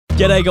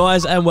G'day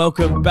guys and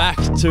welcome back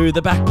to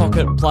the Back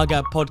Pocket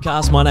Plugger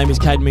podcast. My name is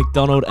Caden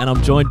MacDonald and I'm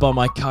joined by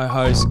my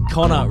co-host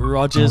Connor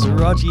Rogers.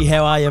 Rogie,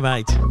 how are you,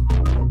 mate?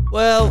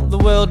 Well, the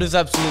world has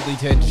absolutely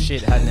turned to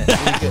shit, hasn't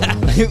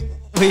it?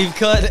 We've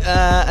got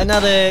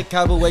another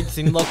couple of weeks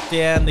in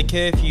lockdown. The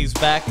curfew's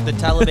back. The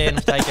Taliban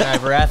have taken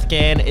over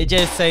Afghan. It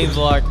just seems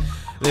like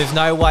there's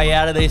no way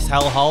out of this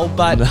hellhole.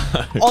 But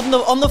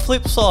no. on the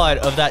flip side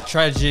of that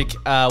tragic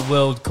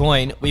world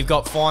coin, we've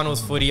got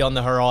finals footy on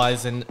the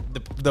horizon.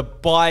 The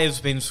bye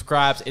has been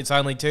scrapped. It's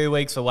only 2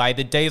 weeks away.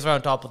 The Dees are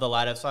on top of the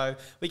ladder, so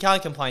we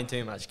can't complain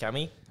too much, can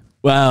we?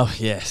 Well,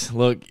 yes.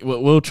 Look,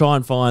 we'll try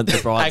and find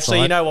the bright Actually,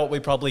 side. you know what? We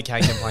probably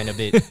can complain a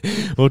bit.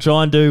 We'll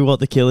try and do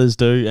what the Killers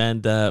do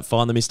and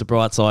find the Mr.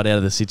 Bright side out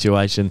of the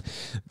situation,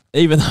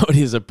 even though it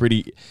is a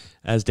pretty,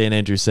 as Dan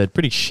Andrews said,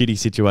 pretty shitty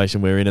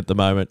situation we're in at the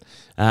moment.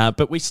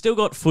 But we still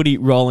got footy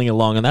rolling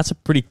along, and that's a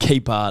pretty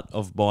key part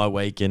of my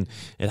week, and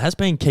it has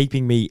been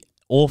keeping me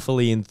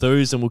awfully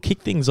enthused. And we'll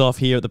kick things off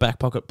here at the Back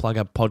Pocket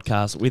Plugger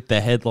podcast with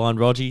the headline.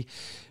 Rogie,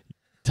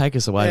 take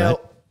us away, mate.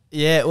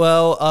 Yeah,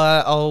 well,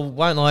 I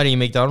won't lie to you,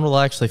 MacDonald.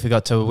 I actually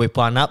forgot to whip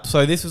one up.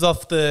 So this was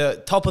off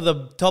the top of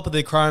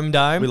the Chrome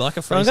Dome. We like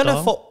a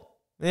freestyle.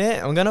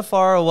 I'm gonna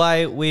fire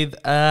away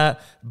with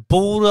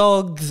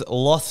Bulldogs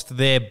lost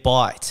their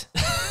bite.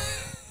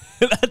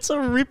 That's a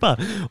ripper.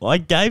 I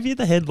gave you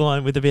the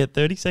headline with about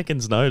 30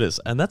 seconds notice,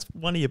 and that's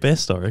one of your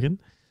best, I reckon.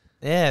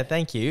 Yeah,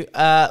 thank you.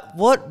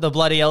 What the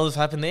bloody hell has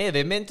happened there?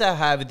 They're meant to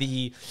have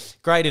the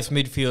greatest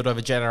midfield of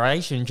a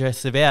generation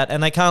just about,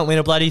 and they can't win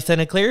a bloody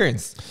centre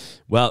clearance.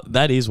 Well,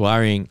 that is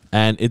worrying,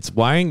 and it's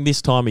worrying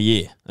this time of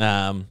year.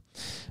 A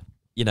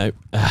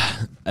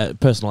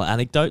personal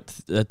anecdote,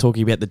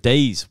 talking about the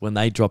Dees, when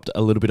they dropped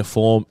a little bit of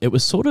form, it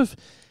was sort of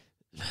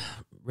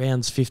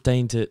rounds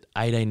 15 to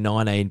 18,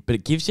 19, but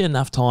it gives you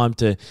enough time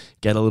to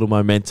get a little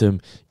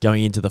momentum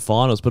going into the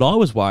finals. But I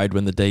was worried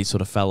when the Dees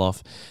sort of fell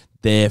off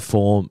their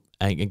form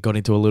and got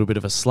into a little bit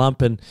of a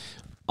slump. And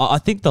I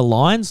think the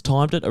Lions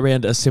timed it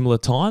around a similar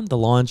time. The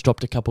Lions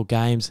dropped a couple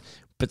games,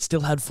 but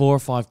still had 4 or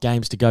 5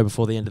 games to go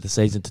before the end of the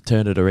season to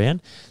turn it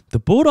around. The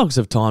Bulldogs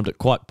have timed it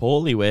quite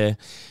poorly, where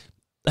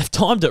they've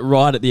timed it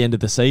right at the end of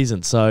the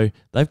season. So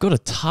they've got a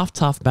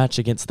tough match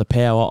against the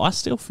Power. I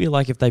still feel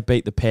like if they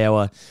beat the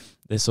Power,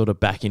 they're sort of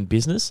back in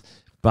business,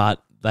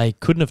 but they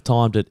couldn't have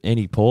timed it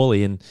any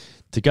poorly. And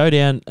to go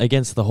down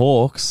against the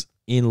Hawks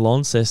in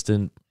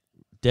Launceston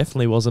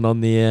definitely wasn't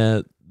on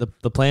the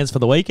plans for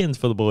the weekends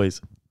for the boys.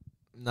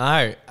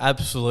 No,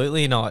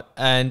 absolutely not.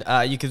 And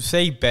you could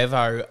see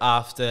Bevo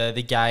after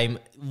the game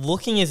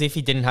looking as if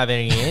he didn't have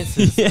any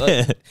answers.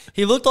 Yeah.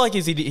 He looked like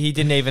he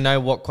didn't even know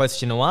what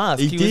question to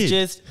ask. He was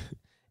just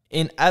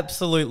in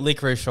absolute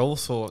licorice all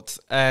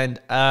sorts. And,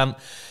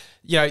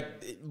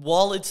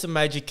 while it's a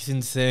major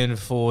concern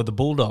for the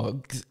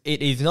Bulldogs,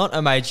 it is not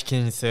a major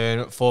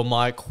concern for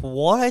my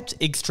quite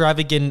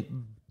extravagant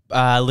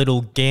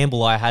little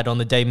gamble I had on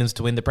the Demons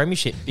to win the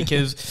premiership,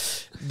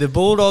 because the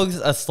Bulldogs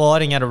are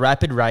sliding at a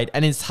rapid rate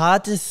and it's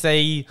hard to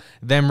see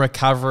them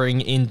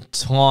recovering in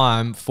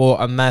time for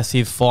a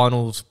massive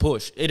finals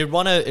push. It'd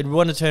want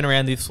to turn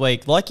around this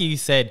week. Like you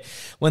said,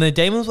 when the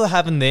Demons were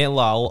having their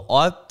lull,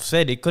 I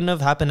said it couldn't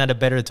have happened at a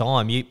better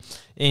time.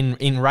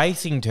 In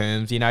racing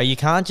terms, you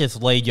can't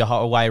just lead your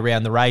whole way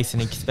around the race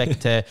and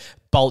expect to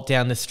bolt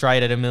down the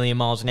straight at 1,000,000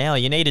 miles an hour.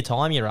 You need to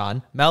time your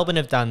run. Melbourne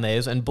have done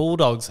theirs, and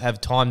Bulldogs have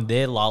timed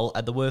their lull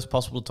at the worst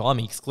possible time,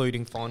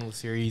 excluding final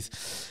series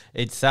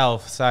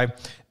itself. So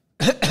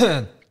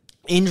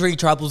injury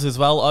troubles as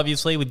well,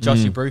 obviously, with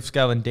Joshy Bruce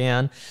going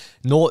down.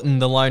 Norton,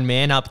 the lone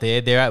man up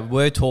there. There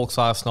were talks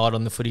last night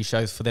on the footy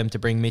shows for them to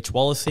bring Mitch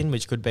Wallace in,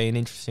 which could be an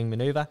interesting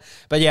manoeuvre.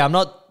 But yeah, I'm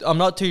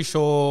not too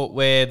sure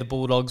where the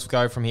Bulldogs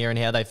go from here and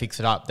how they fix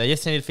it up. They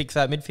just need to fix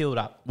that midfield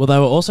up. Well, they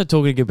were also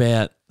talking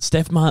about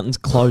Steph Martin's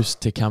close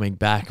to coming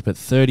back, but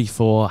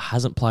 34,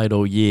 hasn't played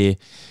all year.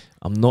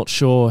 I'm not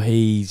sure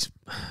he's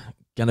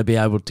going to be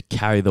able to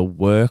carry the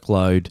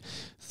workload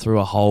through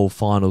a whole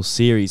final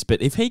series.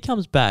 But if he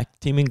comes back,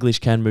 Tim English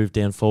can move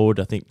down forward.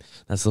 I think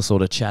that's the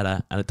sort of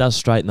chatter, and it does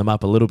straighten them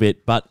up a little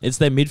bit. But it's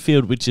their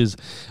midfield which is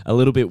a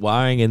little bit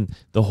worrying, and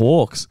the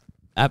Hawks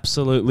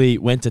absolutely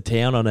went to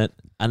town on it.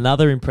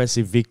 Another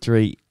impressive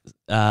victory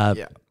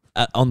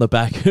on the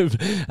back of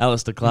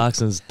Alistair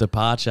Clarkson's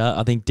departure.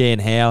 I think Dan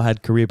Howe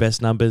had career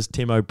best numbers,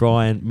 Tim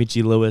O'Brien,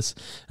 Mitchie Lewis,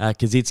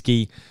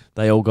 Kaczynski,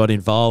 they all got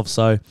involved.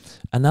 So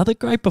another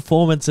great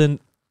performance, and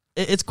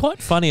it's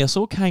quite funny. I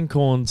saw Kane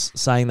Corns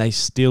saying they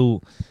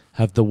still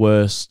have the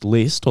worst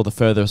list, or the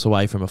furthest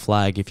away from a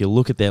flag if you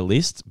look at their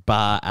list,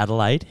 bar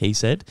Adelaide, he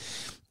said.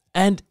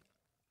 And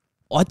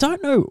I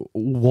don't know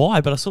why,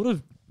 but I sort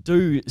of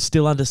do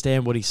still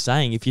understand what he's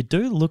saying. If you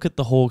do look at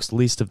the Hawks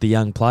list of the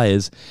young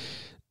players,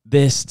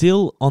 they're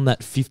still on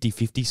that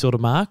 50-50 sort of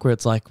mark, where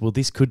it's like, well,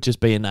 this could just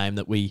be a name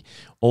that we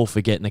all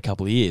forget in a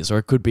couple of years, or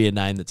it could be a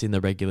name that's in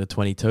the regular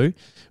 22.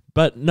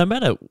 But no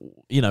matter,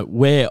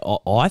 where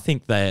I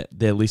think their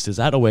list is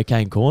at, or where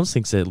Kane Corns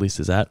thinks their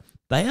list is at,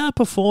 they are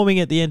performing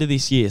at the end of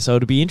this year. So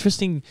it'll be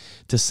interesting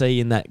to see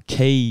in that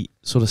key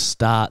sort of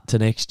start to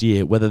next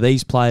year whether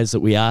these players that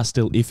we are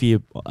still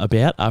iffy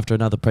about after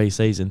another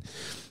pre-season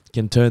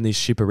can turn this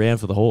ship around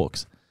for the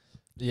Hawks.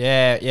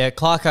 Yeah.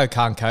 Clarko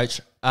can't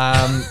coach.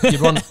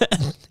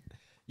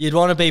 You'd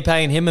want to be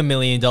paying him $1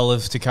 million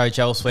to coach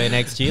elsewhere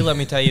next year. Let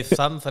me tell you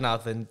something for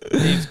nothing.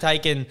 They've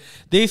taken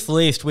this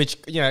list, which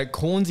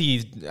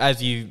Cornsey,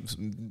 as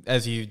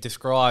you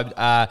described,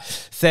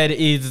 said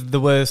is the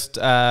worst,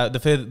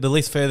 the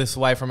list furthest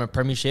away from a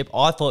premiership.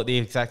 I thought the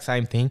exact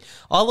same thing.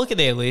 I look at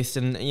their list,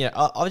 and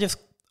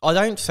I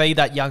don't see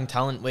that young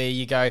talent where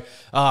you go,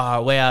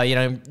 oh, wow,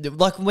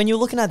 like when you're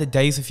looking at the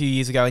Dees a few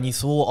years ago, and you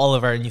saw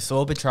Oliver, and you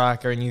saw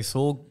Petrarca, and you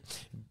saw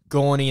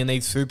Gorney and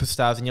these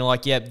superstars, and you're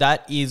like, yeah,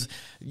 that is,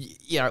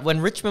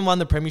 when Richmond won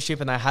the premiership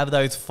and they have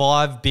those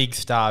 5 big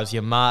stars,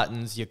 your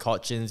Martins, your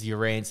Cotchins, your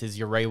Rances,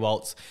 your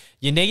Rewalts,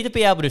 you need to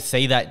be able to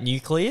see that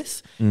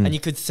nucleus, and you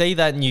could see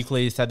that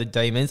nucleus at the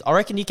Demons. I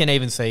reckon you can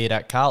even see it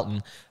at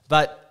Carlton,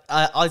 but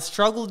I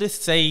struggle to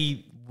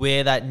see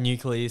where that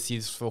nucleus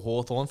is for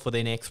Hawthorn for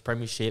their next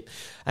premiership.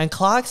 And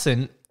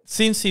Clarkson,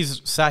 since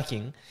his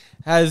sacking,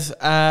 has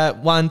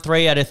won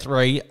 3 out of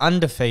 3,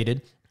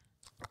 undefeated,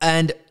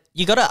 and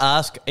you got to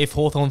ask if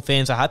Hawthorn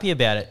fans are happy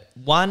about it.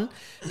 One,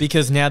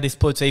 because now this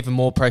puts even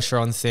more pressure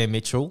on Sam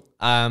Mitchell,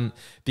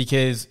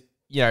 because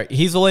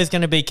he's always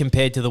going to be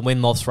compared to the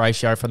win-loss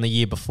ratio from the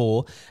year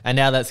before, and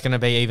now that's going to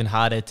be even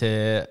harder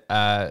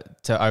to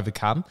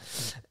overcome.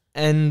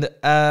 And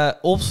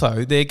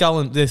also,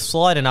 they're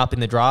sliding up in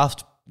the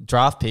draft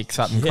picks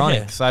up in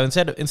Chronic. So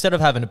instead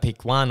of having to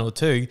pick 1 or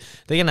 2,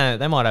 they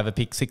might have a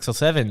pick 6 or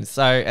 7.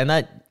 So, and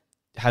that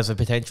has the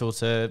potential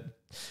to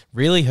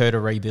really hurt a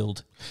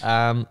rebuild.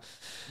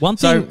 One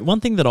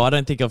thing that I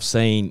don't think I've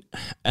seen,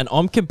 and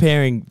I'm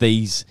comparing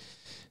this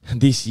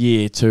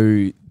year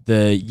to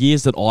the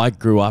years that I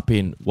grew up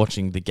in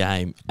watching the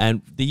game,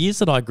 and the years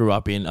that I grew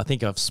up in, I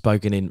think I've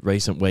spoken in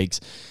recent weeks,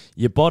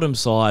 your bottom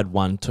side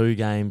won 2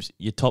 games,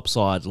 your top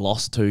side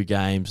lost 2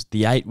 games,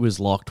 the 8 was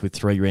locked with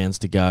 3 rounds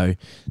to go.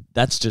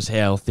 That's just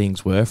how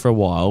things were for a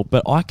while.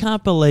 But I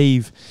can't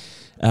believe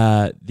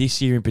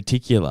this year in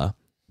particular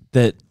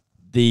that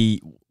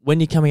when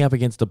you're coming up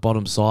against the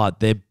bottom side,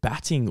 they're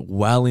batting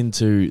well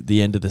into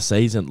the end of the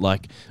season.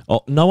 Like,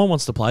 no one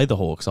wants to play the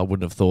Hawks, I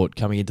wouldn't have thought,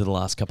 coming into the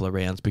last couple of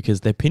rounds,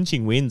 because they're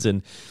pinching wins.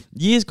 And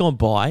years gone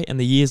by, and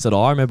the years that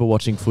I remember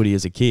watching footy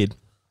as a kid,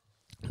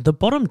 the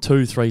bottom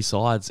 2-3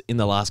 sides in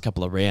the last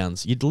couple of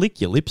rounds, you'd lick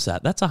your lips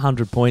at. That's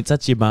 100 points.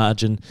 That's your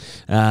margin,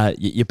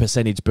 your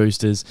percentage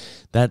boosters.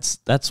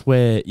 That's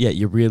where,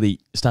 you really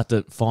start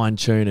to fine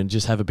tune and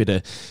just have a bit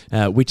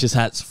of witches'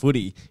 hats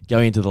footy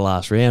going into the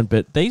last round.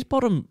 But these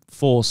bottom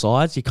 4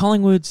 sides, your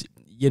Collingwoods,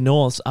 your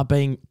Norths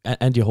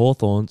and your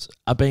Hawthorns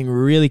are being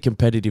really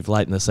competitive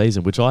late in the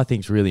season, which I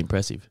think is really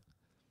impressive.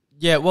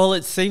 Yeah, well,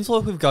 it seems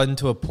like we've gotten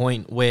to a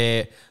point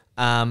where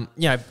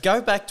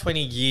go back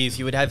 20 years,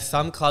 you would have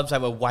some clubs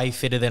that were way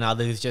fitter than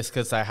others just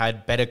because they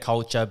had better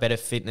culture, better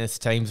fitness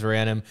teams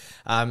around them.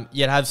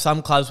 You'd have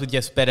some clubs with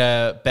just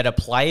better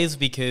players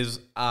because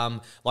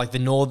like the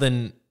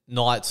Northern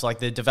Knights, like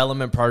the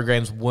development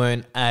programs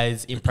weren't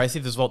as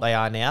impressive as what they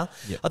are now.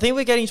 Yep. I think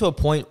we're getting to a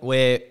point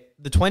where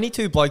the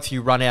 22 blokes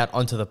you run out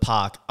onto the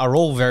park are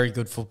all very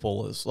good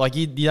footballers. Like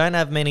you don't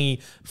have many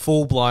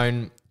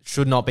full-blown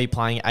should not be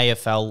playing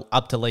AFL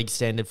up to league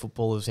standard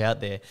footballers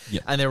out there.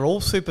 Yep. And they're all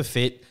super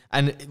fit.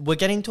 And we're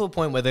getting to a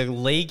point where the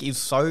league is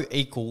so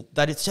equal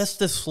that it's just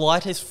the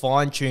slightest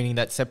fine tuning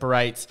that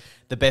separates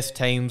the best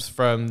teams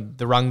from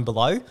the rung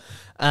below.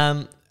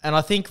 And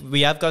I think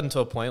we have gotten to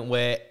a point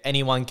where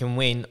anyone can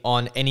win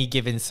on any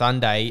given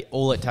Sunday.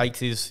 All it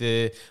takes is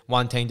for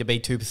one team to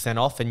be 2%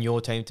 off and your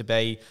team to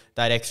be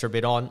that extra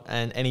bit on,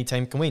 and any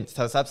team can win.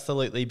 So it's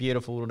absolutely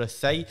beautiful to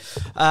see.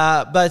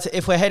 But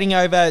if we're heading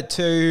over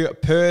to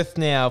Perth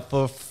now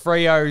for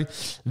Freo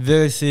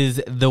versus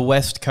the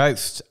West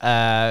Coast,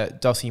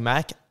 Dossie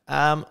Mac.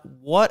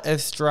 What a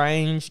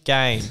strange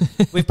game.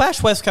 We've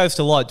bashed West Coast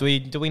a lot. Do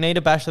we need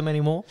to bash them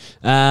anymore?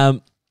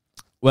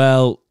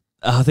 Well,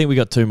 I think we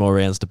got 2 more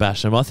rounds to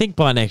bash them. I think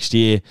by next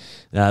year,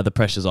 the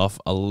pressure's off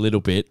a little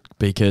bit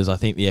because I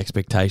think the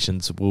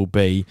expectations will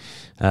be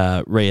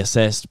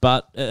reassessed.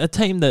 But a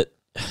team that,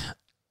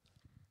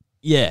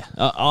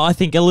 I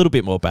think a little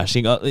bit more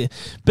bashing.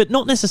 But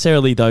not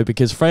necessarily, though,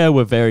 because Freo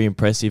were very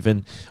impressive.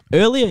 And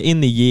earlier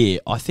in the year,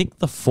 I think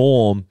the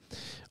form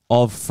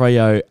of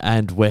Freo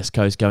and West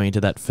Coast going into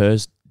that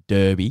first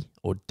derby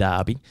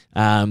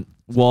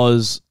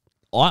was...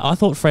 I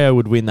thought Freo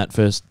would win that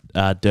first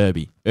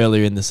derby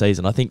earlier in the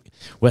season. I think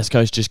West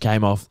Coast just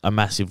came off a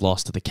massive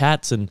loss to the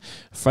Cats, and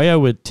Freo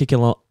were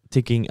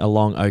ticking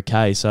along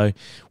okay. So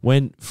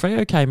when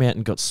Freo came out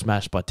and got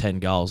smashed by 10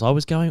 goals, I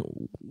was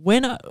going,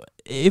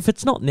 if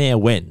it's not now,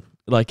 when?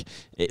 Like,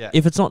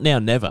 if it's not now,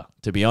 never,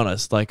 to be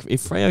honest. Like,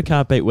 if Freo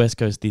can't beat West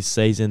Coast this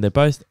season, they're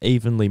both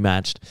evenly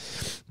matched,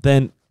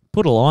 then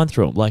put a line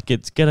through them. Like,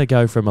 it's going to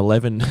go from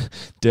 11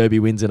 derby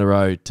wins in a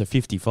row to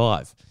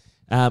 55.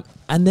 And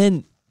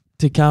then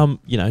to come,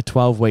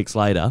 12 weeks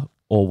later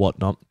or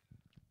whatnot,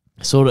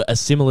 sort of a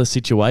similar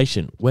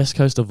situation. West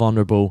Coast are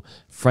vulnerable.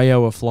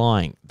 Freo are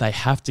flying. They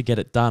have to get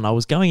it done. I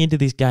was going into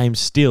this game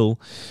still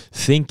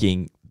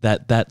thinking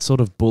that that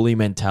sort of bully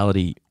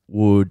mentality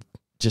would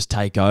just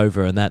take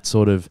over, and that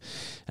sort of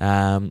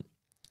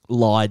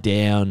lie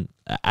down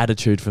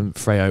attitude from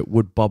Freo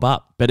would bob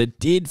up. But it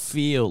did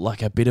feel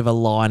like a bit of a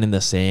line in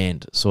the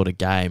sand sort of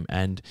game,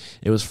 and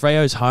it was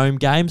Freo's home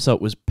game, so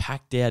it was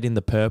packed out in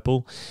the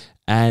purple.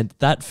 And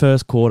that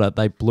first quarter,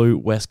 they blew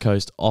West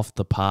Coast off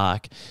the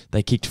park.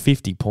 They kicked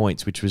 50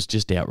 points, which was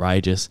just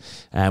outrageous,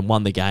 and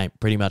won the game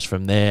pretty much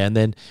from there. And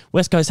then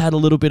West Coast had a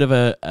little bit of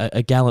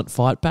a gallant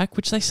fight back,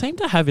 which they seem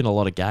to have in a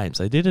lot of games.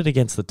 They did it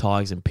against the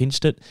Tigers and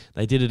pinched it.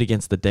 They did it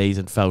against the Dees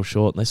and fell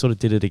short. And they sort of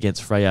did it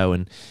against Freo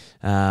and,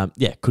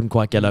 couldn't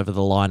quite get over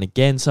the line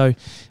again. So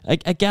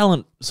a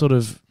gallant sort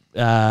of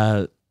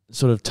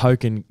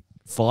token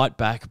fight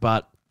back,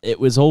 but it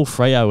was all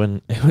Freo,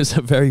 and it was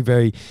a very,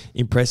 very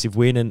impressive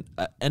win, and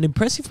an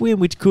impressive win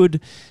which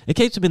it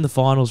keeps them in the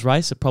finals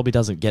race. It probably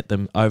doesn't get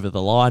them over the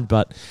line,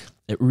 but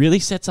it really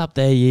sets up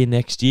their year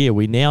next year.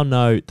 We now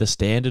know the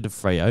standard of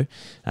Freo,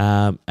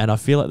 and I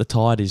feel like the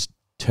tide is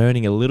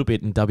turning a little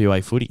bit in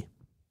WA footy.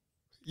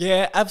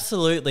 Yeah,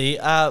 absolutely.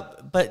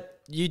 But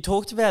you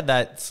talked about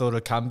that sort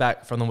of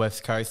comeback from the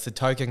West Coast, the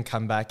token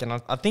comeback, and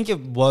I think it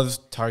was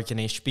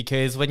tokenish,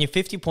 because when you're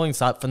 50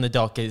 points up from the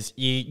Dockers,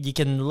 you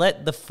can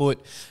let the foot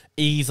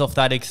ease off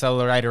that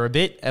accelerator a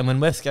bit, and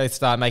when West Coast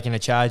start making a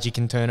charge, you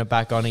can turn it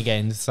back on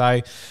again. So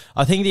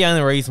I think the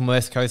only reason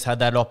West Coast had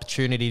that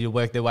opportunity to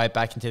work their way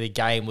back into the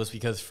game was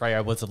because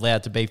Freo was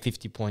allowed to be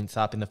 50 points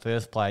up in the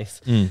first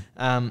place.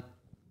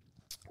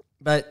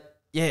 But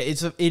yeah,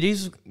 it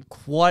is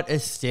quite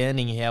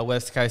astounding how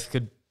West Coast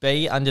could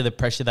be under the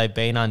pressure they've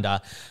been under.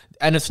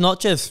 And it's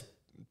not just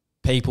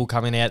people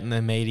coming out in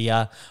the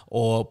media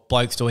or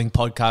blokes doing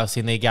podcasts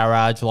in their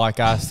garage like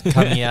us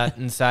coming out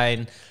and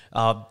saying,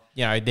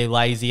 they're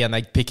lazy and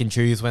they pick and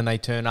choose when they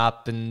turn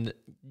up, and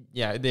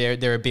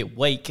they're a bit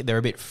weak, they're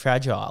a bit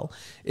fragile.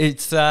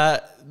 It's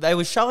they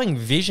were showing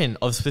vision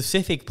of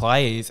specific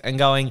players and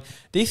going,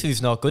 this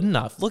is not good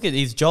enough. Look at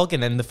he's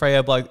jogging, and the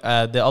Freo bloke,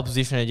 the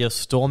opposition are just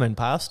storming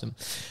past him.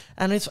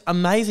 And it's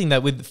amazing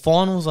that with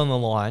finals on the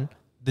line,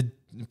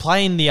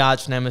 playing the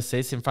arch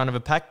nemesis in front of a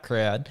packed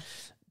crowd,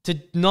 to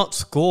not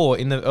score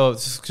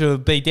to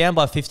be down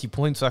by 50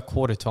 points at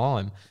quarter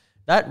time,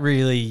 that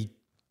really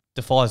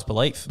defies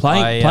belief.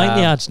 Playing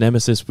the arch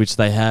nemesis, which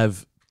they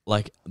have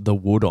like the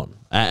wood on,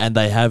 and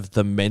they have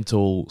the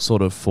mental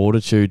sort of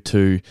fortitude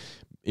to,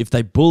 if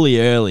they bully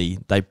early,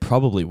 they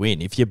probably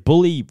win. If you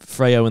bully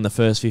Freo in the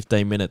first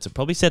 15 minutes, it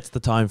probably sets the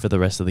tone for the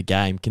rest of the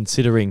game,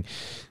 considering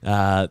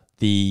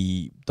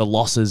the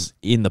losses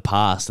in the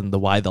past and the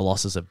way the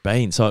losses have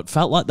been. So it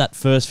felt like that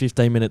first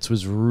 15 minutes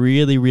was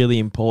really, really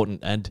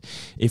important. And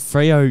if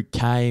Freo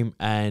came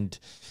and,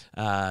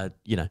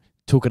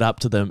 took it up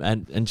to them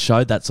and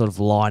showed that sort of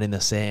line in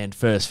the sand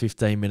first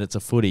 15 minutes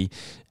of footy,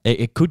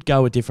 it could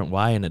go a different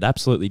way, and it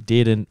absolutely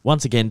did. And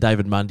once again,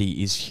 David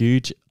Mundy is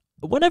huge.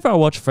 Whenever I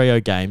watch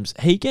Freo games,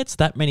 he gets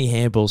that many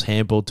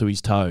handballed to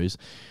his toes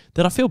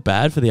that I feel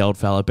bad for the old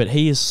fella, but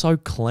he is so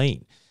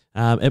clean.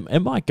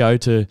 It might go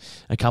to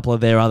a couple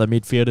of their other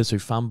midfielders who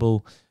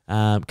fumble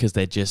because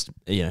they're just,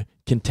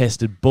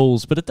 contested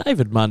bulls. But at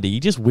David Mundy, he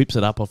just whips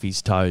it up off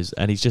his toes,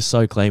 and he's just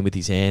so clean with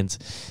his hands.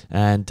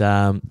 And,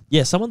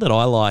 someone that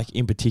I like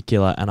in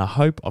particular, and I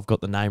hope I've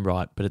got the name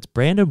right, but it's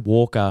Brandon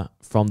Walker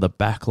from the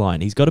back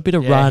line. He's got a bit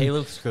of run. Yeah, he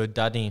looks good,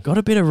 doesn't he? Got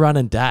a bit of run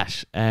and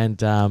dash,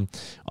 and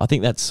I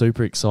think that's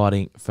super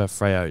exciting for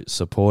Freo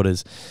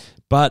supporters.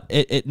 But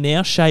it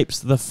now shapes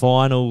the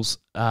finals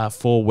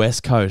for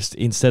West Coast.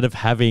 Instead of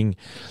having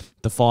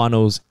the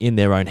finals in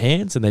their own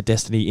hands and their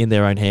destiny in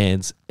their own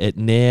hands, it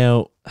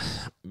now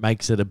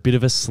makes it a bit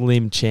of a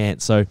slim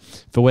chance. So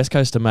for West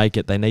Coast to make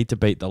it, they need to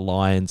beat the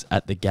Lions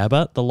at the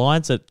Gabba. The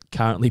Lions are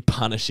currently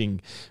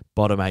punishing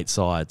bottom 8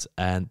 sides,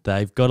 and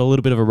they've got a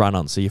little bit of a run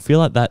on. So you feel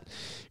like that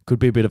could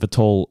be a bit of a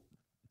tall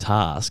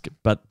task.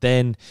 But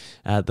then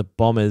the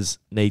Bombers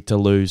need to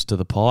lose to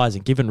the Pies,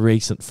 and given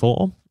recent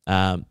form,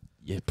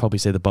 you'd probably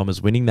see the Bombers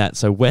winning that.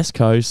 So West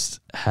Coast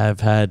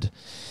have had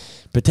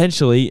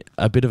potentially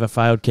a bit of a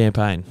failed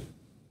campaign.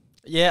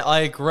 Yeah,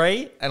 I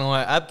agree, and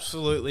I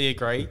absolutely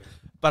agree.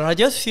 But I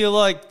just feel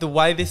like the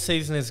way this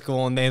season has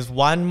gone, there's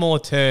one more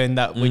turn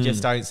that we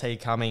just don't see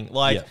coming.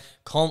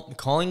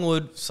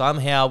 Collingwood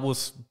somehow will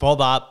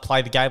bob up,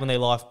 play the game on their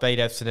life, beat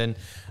Essendon,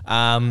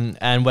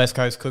 and West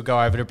Coast could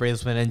go over to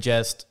Brisbane and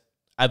just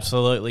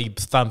absolutely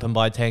thump them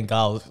by 10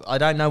 goals. I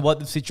don't know what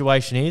the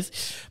situation is,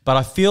 but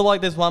I feel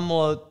like there's one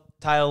more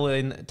tale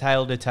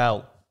to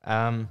tell.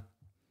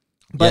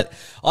 But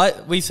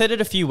we said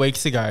it a few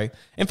weeks ago.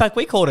 In fact,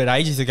 we called it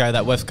ages ago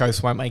that West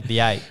Coast won't make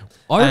the 8.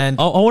 I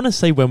want to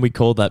see when we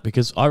called that,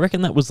 because I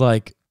reckon that was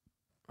like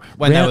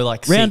when they were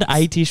like round 6.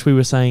 8-ish. We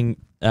were saying,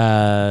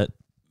 was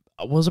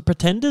it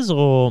Pretenders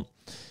or?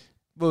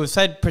 Well, we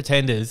said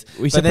Pretenders.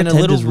 We said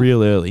Pretenders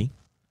real early.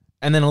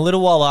 And then a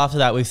little while after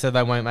that, we said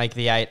they won't make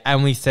the 8,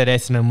 and we said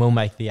Essendon will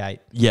make the 8.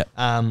 Yeah.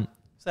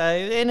 So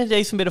in a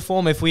decent bit of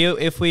form, if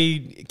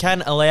we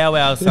can allow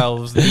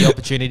ourselves the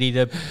opportunity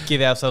to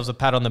give ourselves a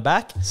pat on the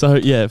back. So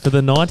yeah, for the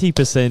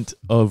 90%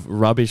 of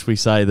rubbish we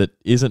say that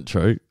isn't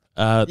true,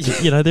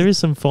 there is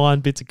some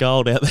fine bits of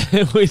gold out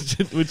there which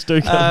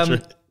do come true.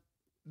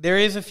 There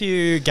is a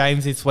few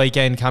games this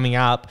weekend coming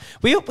up.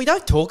 We don't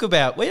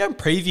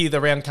preview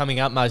the round coming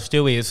up much,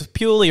 do we? It's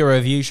purely a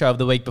review show of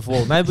the week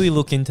before. Maybe we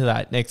look into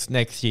that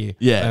next year.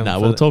 Yeah,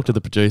 we'll talk to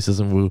the producers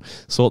and we'll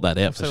sort that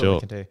out for sure.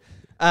 What we can do.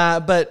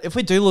 But if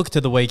we do look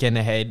to the weekend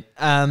ahead,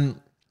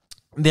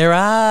 there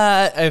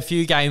are a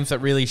few games that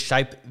really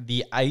shape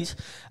the 8.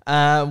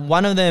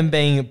 One of them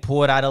being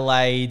Port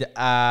Adelaide.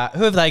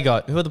 Who have they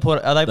got? Who are the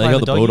Port? Are they playing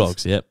the Doggies?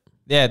 Bulldogs, yep.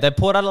 Yeah, they're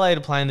Port Adelaide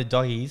are playing the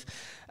Doggies.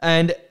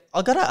 And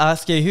I got to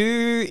ask you,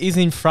 who is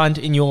in front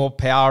in your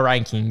power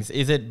rankings?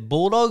 Is it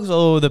Bulldogs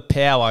or the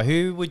Power?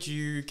 Who would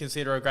you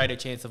consider a greater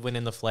chance of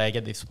winning the flag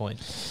at this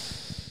point?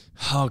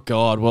 Oh,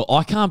 God. Well,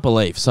 I can't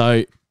believe.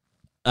 So,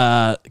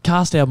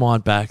 cast our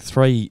mind back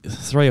three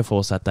or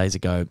four Saturdays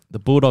ago. The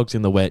Bulldogs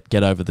in the wet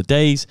get over the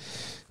Dees.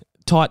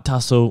 Tight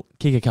tussle,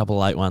 kick a couple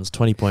of late ones,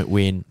 20-point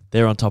win.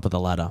 They're on top of the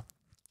ladder.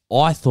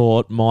 I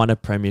thought minor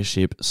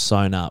premiership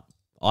sewn up.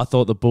 I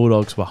thought the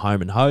Bulldogs were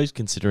home and hosed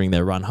considering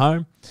their run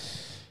home.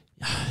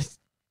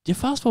 You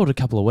fast forward a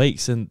couple of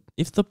weeks, and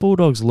if the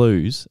Bulldogs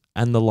lose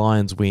and the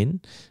Lions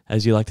win,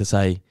 as you like to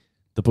say,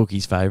 the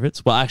bookies'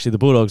 favourites. Well, actually, the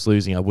Bulldogs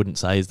losing, I wouldn't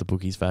say is the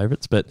bookies'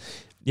 favourites, but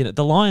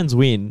the Lions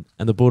win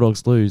and the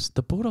Bulldogs lose.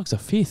 The Bulldogs are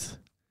 5th.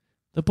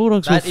 The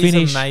Bulldogs will finish.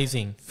 That is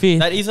amazing. 5th.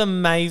 That is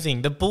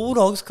amazing. The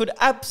Bulldogs could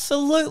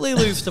absolutely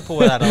lose to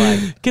Port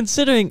Adelaide.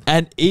 Considering,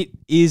 and it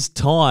is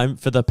time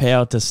for the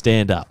Power to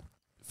stand up.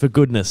 For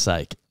goodness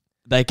sake.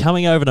 They're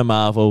coming over to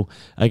Marvel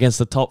against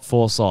the top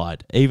 4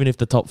 side, even if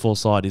the top 4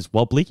 side is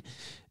wobbly.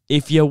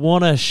 If you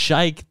want to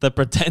shake the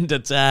pretender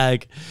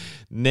tag,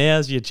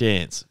 now's your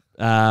chance.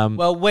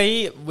 Well,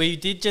 we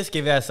did just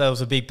give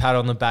ourselves a big pat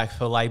on the back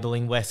for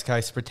labelling West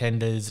Coast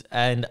pretenders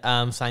and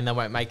saying they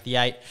won't make the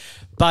 8.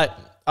 But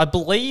I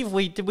believe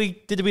did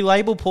we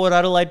label Port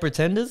Adelaide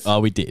pretenders?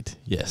 Oh, we did.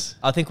 Yes.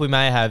 I think we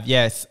may have.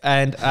 Yes.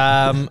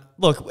 And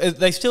look,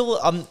 they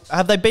still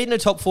have they beaten a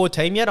top 4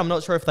 team yet? I'm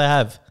not sure if they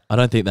have. I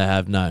don't think they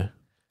have. No.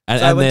 And,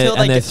 so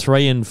they're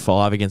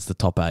 3-5 against the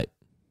top 8.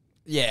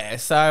 Yeah,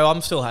 so I'm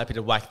still happy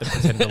to whack the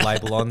pretender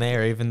label on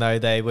there, even though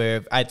they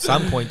were at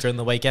some point during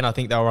the weekend. I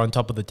think they were on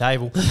top of the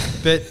table.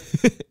 But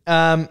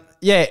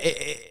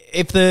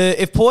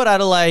if Port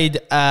Adelaide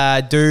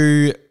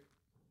do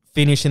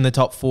finish in the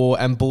top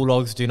 4 and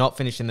Bulldogs do not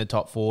finish in the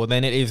top 4,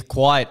 then it is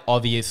quite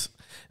obvious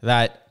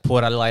that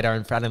Port Adelaide are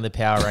in front of the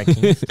power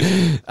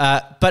rankings.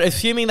 But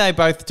assuming they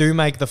both do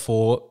make the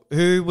 4,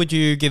 who would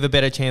you give a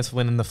better chance of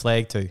winning the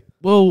flag to?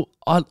 Well,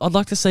 I'd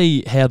like to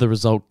see how the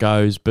result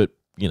goes, but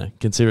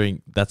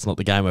considering that's not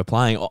the game we're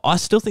playing, I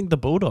still think the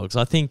Bulldogs.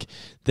 I think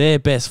their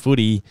best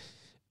footy,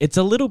 it's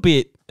a little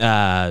bit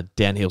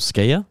downhill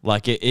skier.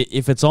 Like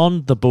if it's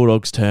on the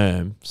Bulldogs'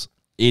 terms,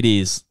 it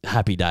is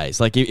happy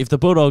days. Like if the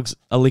Bulldogs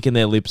are licking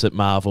their lips at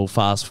Marvel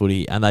fast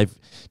footy and they've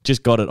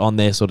just got it on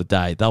their sort of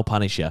day, they'll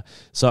punish you.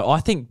 So I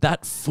think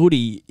that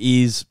footy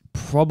is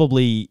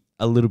probably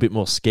a little bit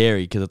more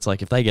scary because it's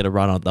like if they get a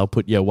run on, they'll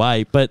put you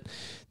away. But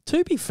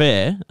to be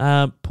fair,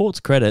 Port's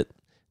credit,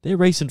 their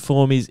recent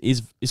form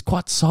is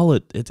quite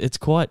solid. It's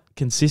quite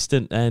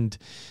consistent and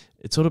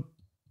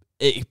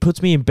it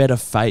puts me in better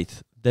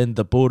faith than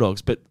the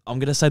Bulldogs. But I'm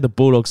going to say the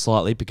Bulldogs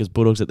slightly because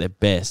Bulldogs at their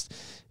best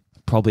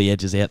probably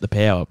edges out the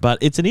Power. But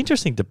it's an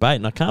interesting debate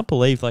and I can't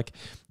believe,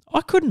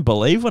 I couldn't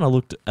believe when I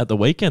looked at the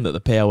weekend that the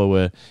Power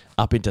were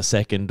up into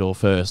second or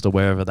first or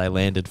wherever they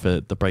landed for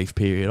the brief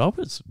period.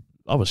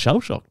 I was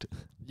shell-shocked.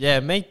 Yeah,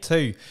 me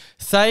too.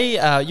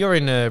 Say you're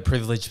in a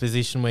privileged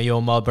position where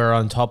your mob are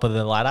on top of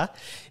the ladder.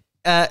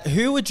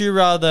 Who would you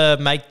rather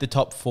make the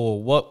top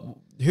 4?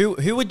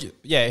 Who would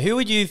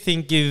you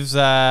think gives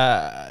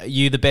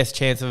you the best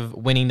chance of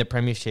winning the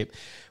premiership?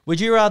 Would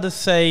you rather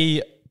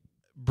see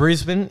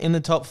Brisbane in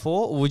the top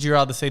 4 or would you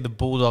rather see the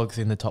Bulldogs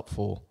in the top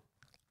 4?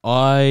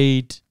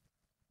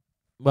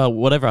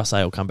 Whatever I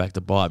say will come back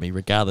to bite me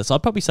regardless.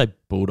 I'd probably say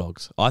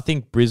Bulldogs. I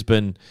think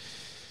Brisbane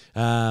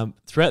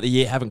throughout the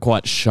year haven't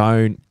quite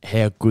shown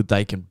how good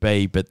they can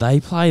be, but they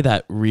play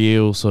that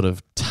real sort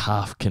of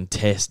tough,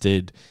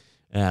 contested,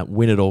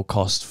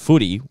 win-at-all-cost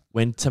footy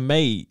when to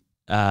me,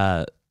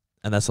 and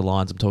that's the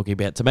Lions I'm talking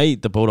about, to me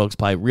the Bulldogs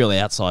play really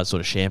outside sort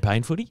of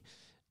champagne footy,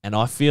 and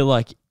I feel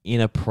like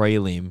in a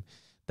prelim,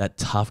 that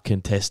tough,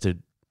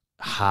 contested,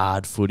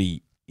 hard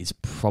footy is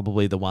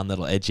probably the one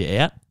that'll edge you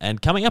out.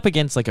 And coming up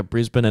against like a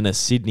Brisbane and a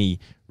Sydney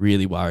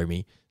really worry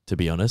me, to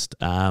be honest.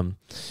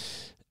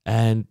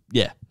 And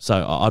yeah,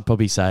 so I'd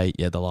probably say,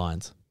 the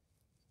Lions.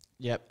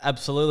 Yep,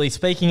 absolutely.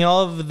 Speaking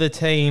of the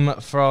team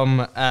from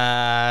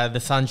the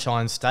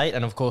Sunshine State,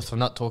 and of course I'm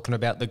not talking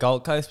about the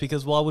Gold Coast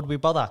because why would we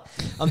bother?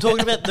 I'm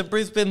talking about the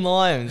Brisbane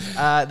Lions.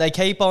 They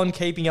keep on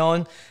keeping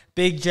on.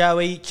 Big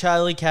Joey,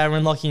 Charlie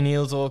Cameron, Lachie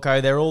Neal, Zorko,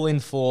 they're all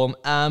in form.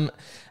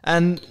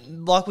 And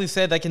like we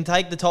said, they can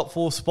take the top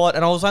 4 spot.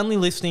 And I was only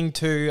listening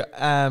to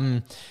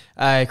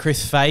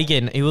Chris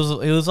Fagan. He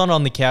was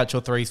on the couch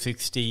or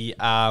 360.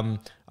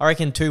 I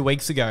reckon 2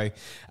 weeks ago,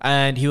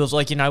 and he was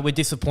like, we're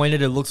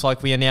disappointed. It looks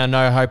like we are now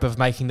no hope of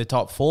making the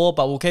top 4,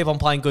 but we'll keep on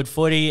playing good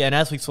footy. And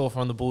as we saw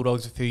from the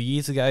Bulldogs a few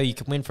years ago, you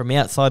can win from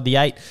outside the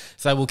 8.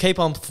 So we'll keep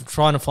on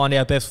trying to find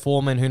our best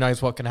form, and who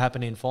knows what can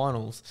happen in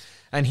finals.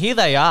 And here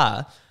they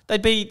are.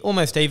 They'd be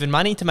almost even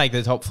money to make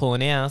the top 4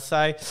 now.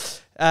 So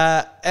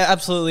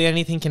absolutely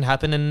anything can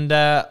happen. And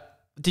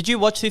did you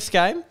watch this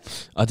game?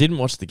 I didn't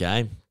watch the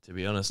game, to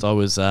be honest. I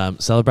was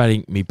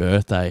celebrating my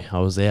birthday. I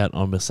was out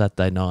on a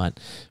Saturday night.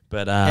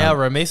 But how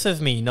remiss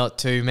of me not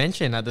to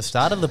mention at the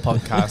start of the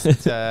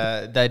podcast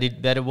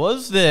that it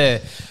was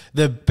the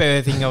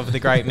birthing of the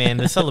great man,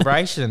 the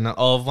celebration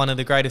of one of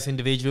the greatest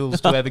individuals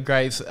to ever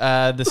grace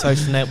the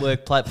social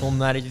network platform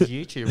that is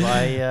YouTube.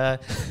 I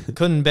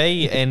couldn't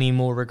be any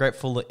more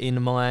regretful in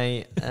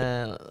my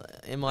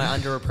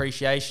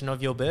underappreciation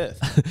of your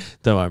birth.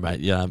 Don't worry,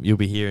 mate. Yeah, you'll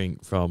be hearing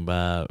from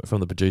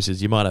the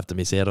producers. You might have to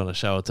miss out on a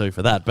show or two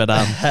for that. But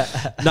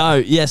no,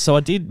 yeah. So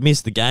I did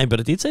miss the game, but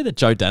I did see that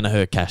Joe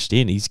Danaher cashed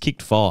in. He's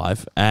kicked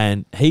 5,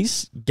 and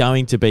he's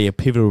going to be a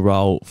pivotal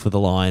role for the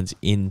Lions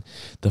in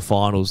the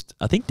finals.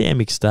 I think Dan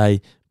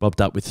McStay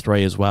bobbed up with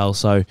 3 as well.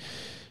 So,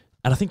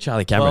 and I think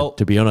Charlie Cameron,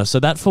 to be honest.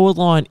 So that forward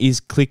line is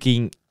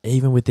clicking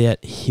even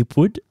without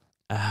Hipwood.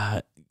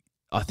 I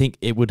think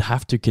it would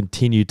have to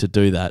continue to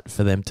do that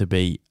for them to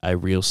be a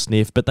real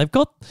sniff. But they've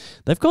got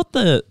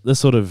the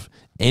sort of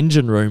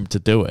engine room to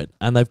do it,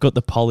 and they've got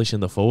the polish in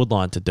the forward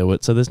line to do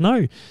it. So there's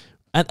no,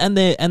 and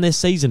they're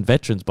seasoned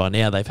veterans by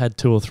now. They've had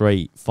 2 or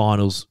 3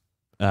 finals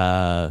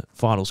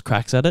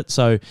cracks at it.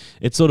 So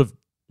it's sort of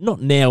not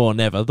now or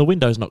never. The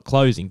window's not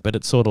closing, but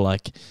it's sort of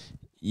like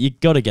you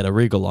got to get a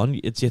wriggle on.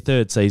 It's your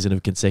 3rd season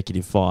of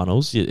consecutive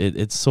finals.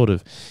 It's sort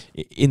of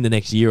in the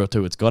next year or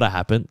 2, it's got to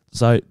happen.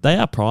 So they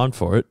are primed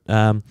for it.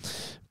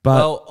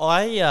 But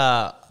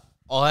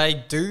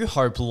I do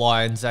hope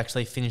Lions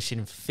actually finish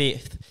in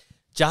 5th,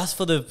 just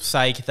for the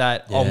sake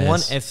that I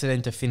want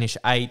Essendon to finish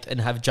 8th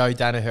and have Joe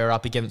Danaher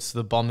up against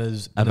the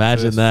Bombers.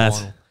 Imagine that.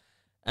 Final.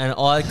 And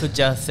I could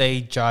just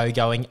see Joe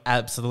going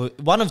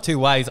one of 2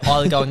 ways,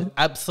 either going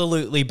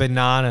absolutely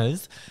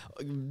bananas.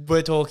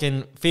 We're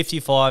talking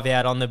 55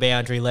 out on the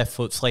boundary, left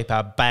foot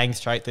sleeper, bang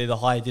straight through the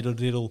high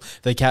diddle,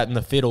 the cat and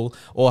the fiddle,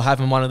 or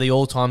having one of the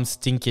all-time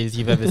stinkers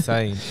you've ever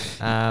seen.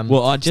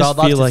 Well, I just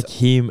feel like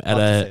him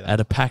at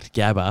a packed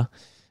Gabba,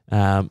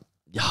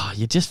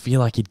 you just feel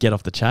like he'd get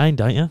off the chain,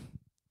 don't you?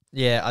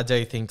 Yeah, I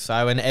do think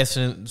so. And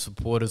Essendon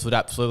supporters would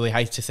absolutely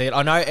hate to see it.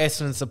 I know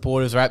Essendon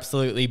supporters are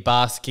absolutely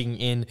basking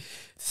in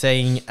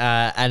seeing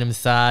Adam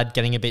Sard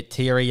getting a bit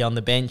teary on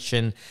the bench,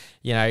 and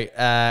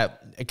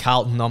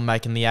Carlton not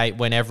making the 8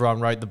 when everyone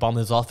wrote the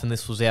Bombers off and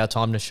this was our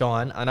time to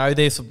shine. I know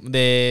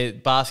they're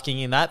basking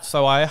in that,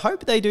 so I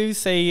hope they do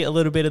see a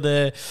little bit of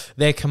their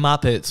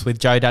comeuppance with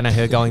Joe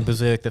Danaher going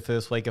berserk the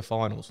first week of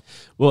finals.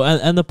 Well,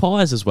 and the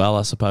Pies as well,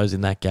 I suppose, in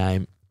that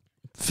game,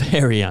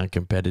 very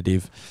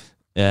uncompetitive.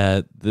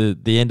 The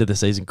end of the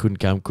season couldn't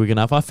come quick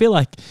enough. I feel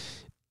like,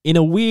 in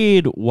a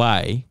weird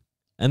way,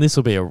 and this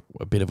will be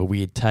a bit of a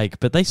weird take,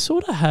 but they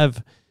sort of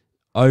have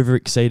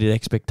over-exceeded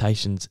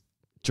expectations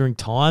during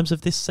times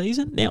of this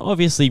season. Now,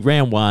 obviously,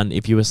 round 1,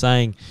 if you were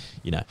saying,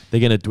 they're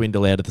going to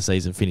dwindle out of the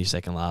season, finish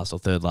second last or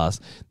third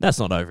last, that's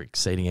not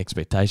over-exceeding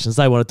expectations.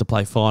 They wanted to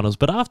play finals,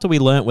 but after we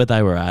learnt where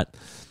they were at,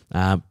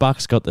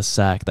 Bucks got the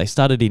sack. They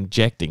started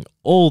injecting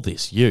all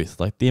this youth.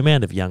 Like, the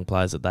amount of young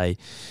players that they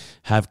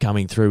have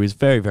coming through is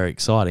very, very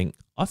exciting.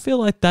 I feel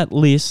like that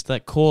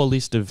core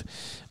list of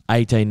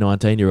 18,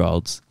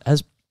 19-year-olds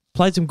has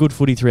played some good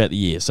footy throughout the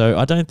year. So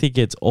I don't think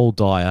it's all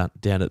dire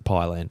down at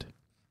Pineland.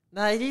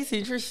 No, it is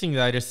interesting,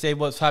 though, to see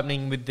what's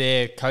happening with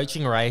their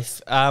coaching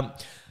race.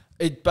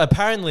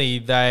 Apparently,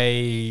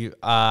 they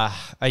are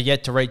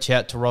yet to reach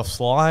out to Ross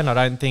Lyon.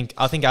 I think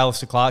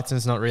Alistair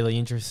Clarkson's not really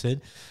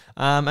interested.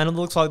 And it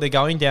looks like they're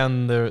going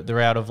down the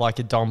route of like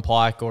a Don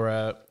Pike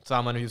or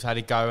someone who's had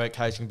a go at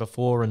coaching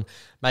before, and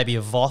maybe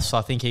a Voss.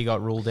 I think he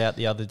got ruled out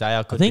the other day.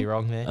 I could be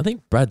wrong there. I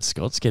think Brad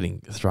Scott's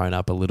getting thrown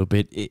up a little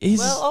bit.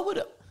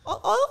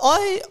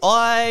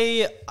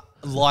 I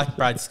like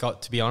Brad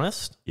Scott, to be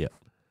honest. Yeah.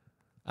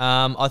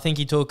 I think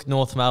he took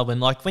North Melbourne.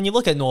 Like, when you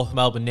look at North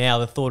Melbourne now,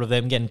 the thought of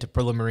them getting to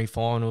preliminary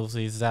finals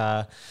is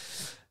a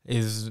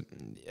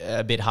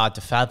bit hard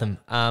to fathom.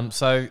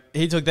 So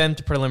he took them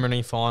to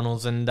preliminary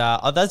finals, and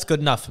that's good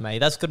enough for me.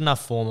 That's good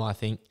enough form, I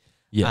think.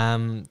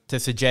 Yeah. To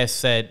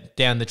suggest that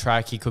down the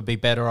track he could be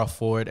better off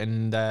for it,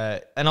 and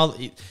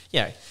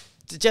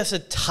just a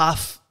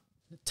tough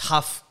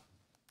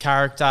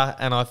character,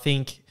 and I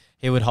think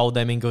he would hold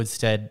them in good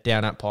stead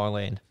down at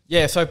Pineland.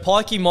 Yeah, so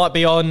Pikey might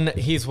be on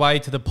his way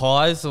to the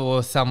Pies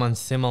or someone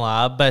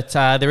similar, but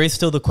there is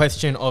still the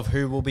question of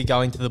who will be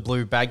going to the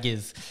Blue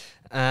Baggers.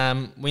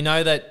 We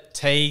know that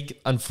Teague,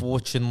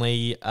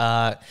 unfortunately,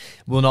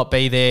 will not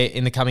be there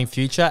in the coming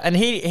future. And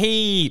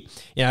he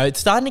it's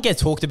starting to get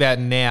talked about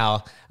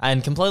now,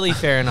 and completely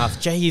fair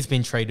enough. He's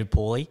been treated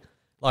poorly,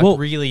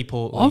 really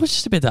poorly. I was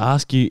just about to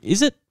ask you,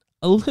 is it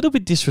a little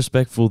bit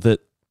disrespectful that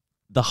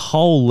the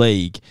whole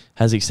league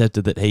has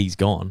accepted that he's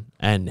gone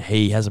and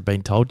he hasn't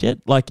been told yet.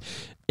 Like,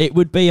 it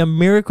would be a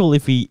miracle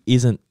if he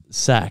isn't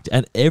sacked,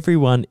 and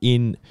everyone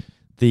in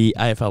the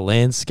AFL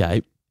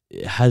landscape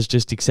has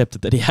just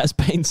accepted that he has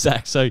been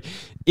sacked. So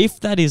if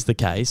that is the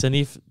case, and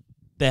if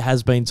there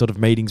has been sort of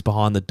meetings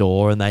behind the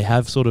door and they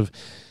have sort of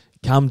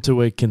come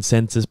to a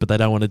consensus, but they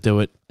don't want to do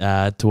it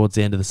towards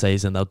the end of the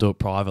season, they'll do it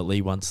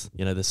privately once,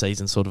 the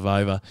season's sort of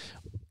over.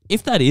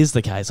 If that is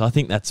the case, I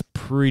think that's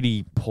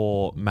pretty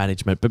poor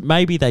management, but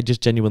maybe they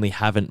just genuinely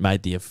haven't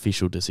made the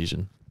official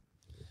decision.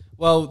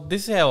 Well,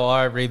 this is how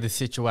I read the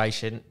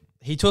situation.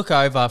 He took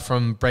over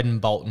from Brendan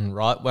Bolton,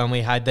 right, when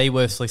we had the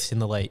worst list in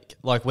the league.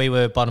 Like, we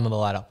were bottom of the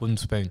ladder, wooden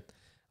spoon,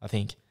 I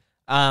think.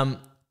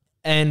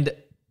 And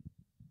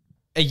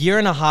a year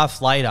and a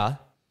half later,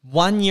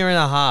 1 year and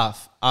a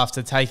half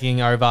after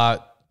taking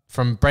over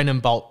from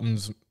Brendan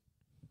Bolton's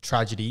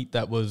tragedy,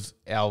 that was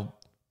our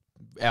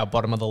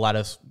bottom of the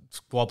ladder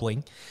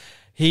squabbling,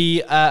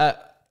 he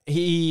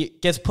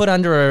gets put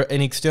under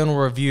an external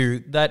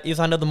review that is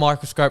under the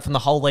microscope from the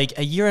whole league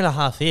a year and a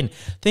half in.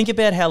 Think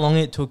about how long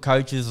it took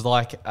coaches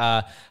like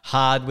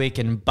Hardwick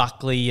and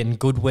Buckley and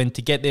Goodwin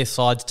to get their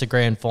sides to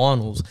grand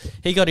finals.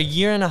 He got a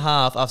year and a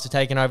half after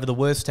taking over the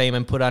worst team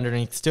and put under an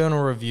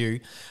external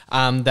review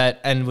and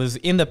was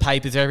in the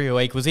papers every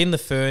week, was in the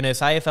furnace,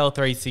 AFL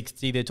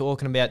 360. They're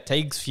talking about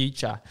Teague's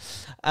future.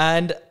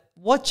 And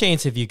what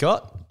chance have you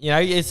got?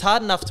 It's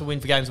hard enough to win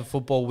for games of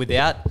football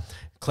without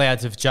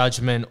clouds of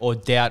judgment or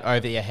doubt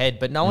over your head,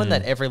 but knowing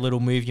that every little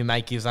move you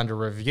make is under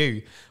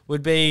review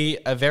would be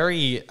a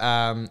very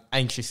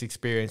anxious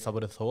experience, I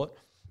would have thought.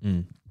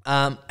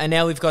 And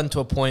now we've gotten to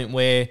a point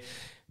where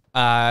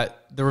the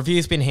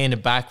review's been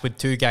handed back with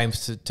 2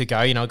 games to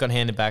go. It got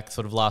handed back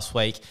sort of last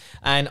week.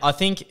 And I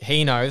think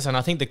he knows, and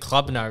I think the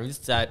club knows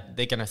that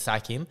they're going to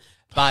sack him.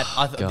 But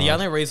the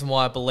only reason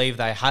why I believe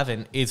they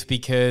haven't is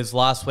because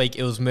last week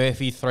it was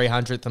Murphy's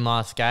 300th and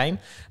last game.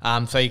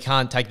 So you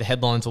can't take the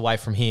headlines away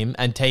from him.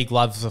 And Teague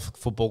loves the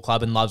football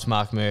club and loves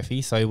Mark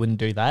Murphy, so he wouldn't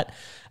do that.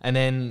 And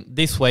then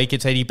this week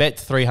it's Eddie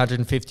Betts'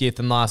 350th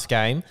and last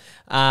game.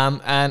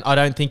 And I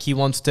don't think he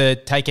wants to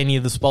take any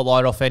of the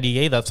spotlight off Eddie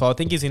either. So I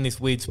think he's in this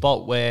weird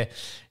spot where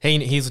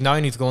he's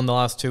known he's gone the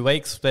last 2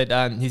 weeks, but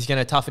he's going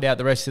to tough it out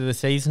the rest of the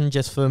season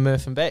just for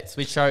Murph and Betts,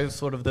 which shows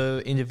sort of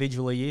the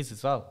individual he is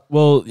as well.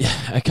 Well,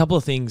 a couple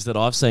of things that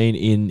I've seen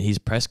in his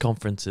press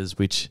conferences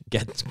which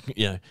get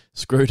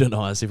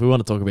scrutinised. If we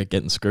want to talk about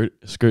getting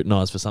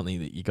scrutinised for something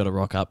that you got to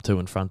rock up to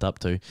and front up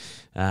to,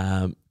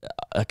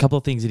 a couple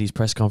of things in his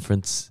press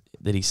conference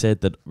that he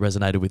said that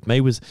resonated with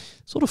me was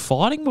sort of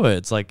fighting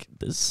words. Like,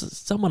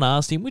 someone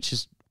asked him, which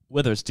is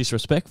whether it's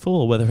disrespectful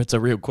or whether it's a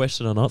real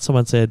question or not.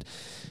 Someone said,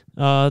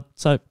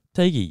 so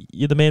Teague,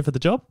 you're the man for the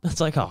job? It's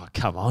like, oh,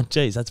 come on,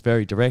 geez, that's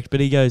very direct. But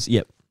he goes,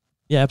 yep.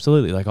 Yeah,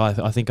 absolutely. Like,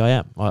 I think I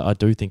am. I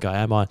do think I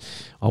am. I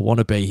want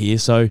to be here.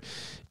 So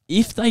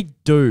if they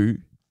do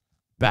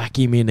back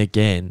him in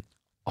again,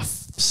 I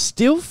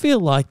still feel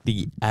like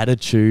the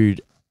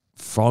attitude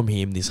from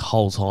him this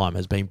whole time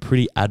has been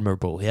pretty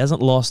admirable. He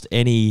hasn't lost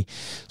any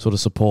sort of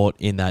support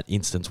in that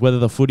instance. Whether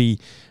the footy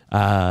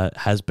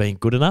has been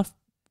good enough,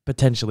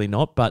 potentially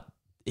not, but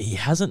he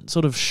hasn't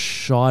sort of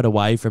shied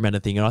away from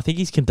anything. And I think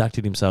he's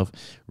conducted himself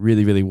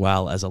really, really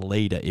well as a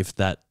leader, if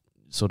that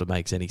sort of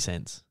makes any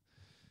sense.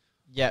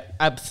 Yeah,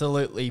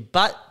 absolutely.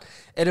 But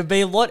it'd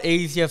be a lot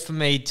easier for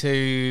me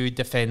to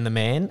defend the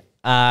man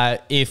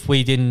if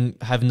we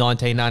didn't have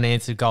 19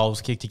 unanswered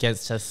goals kicked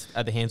against us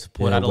at the hands of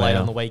Port Adelaide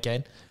on the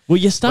weekend. Well,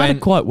 you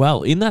started quite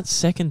well. In that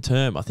second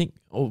term, I think,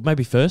 or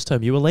maybe first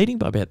term, you were leading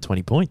by about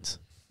 20 points.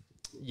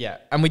 Yeah,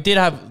 and we did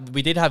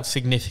have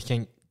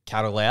significant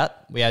cattle out.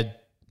 We had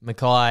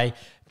Mackay,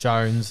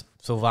 Jones,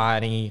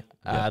 Silvani,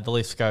 the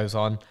list goes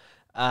on.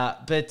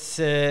 But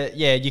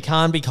you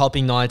can't be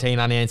copying 19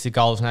 unanswered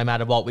goals no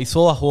matter what. We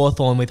saw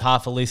Hawthorn with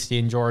half a list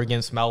in draw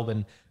against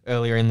Melbourne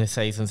earlier in the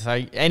season. So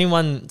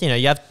anyone,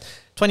 you have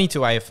 22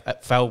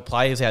 AFL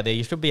players out there.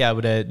 You should be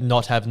able to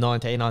not have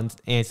 19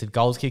 unanswered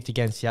goals kicked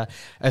against you,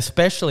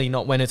 especially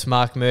not when it's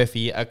Mark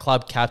Murphy, a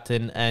club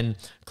captain and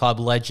club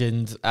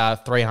legend,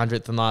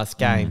 300th and last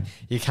game.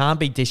 You can't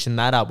be dishing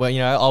that up. Well,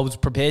 I was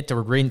prepared to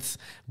rinse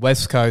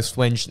West Coast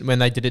when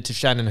they did it to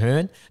Shannon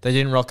Hearn. They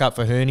didn't rock up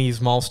for Hearney's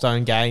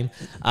milestone game,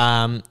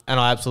 and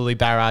I absolutely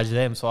barraged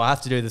them. So I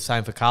have to do the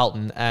same for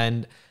Carlton,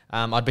 and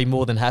I'd be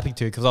more than happy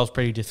to, because I was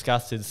pretty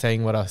disgusted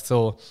seeing what I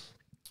saw.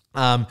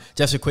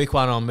 Just a quick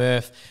one on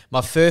Murph. My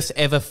first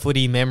ever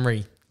footy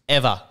memory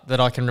ever that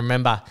I can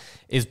remember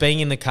is being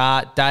in the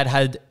car. Dad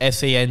had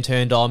SEN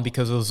turned on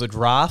because it was a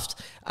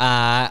draft,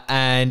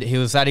 and he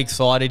was that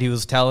excited. He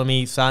was telling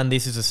me, son,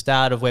 this is the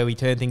start of where we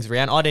turn things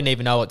around. I didn't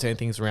even know what turn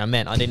things around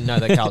meant. I didn't know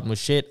that Carlton was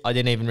shit. I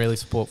didn't even really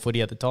support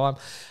footy at the time.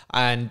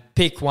 And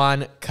pick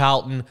one,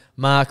 Carlton,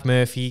 Mark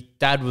Murphy.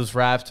 Dad was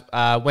wrapped.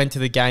 Went to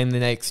the game the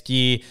next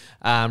year,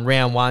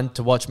 round one,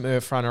 to watch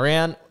Murph run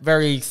around.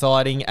 Very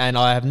exciting. And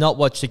I have not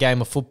watched a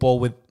game of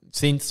football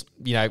since,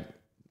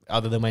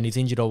 other than when he's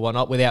injured or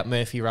whatnot, without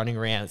Murphy running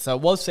around. So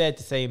it was sad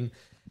to see him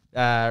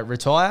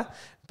retire.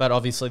 but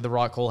obviously the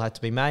right call had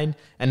to be made.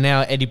 And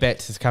now Eddie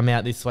Betts has come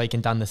out this week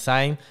and done the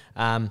same.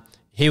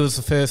 He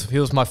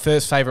was my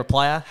first favourite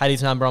player, had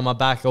his number on my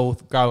back all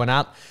growing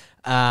up.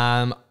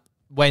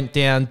 Went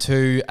down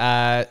to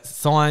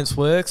Science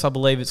Works, I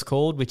believe it's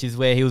called, which is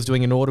where he was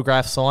doing an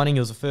autograph signing. He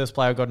was the first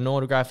player I got an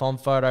autograph on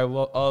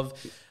photo of.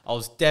 I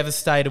was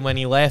devastated when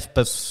he left,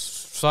 but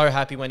so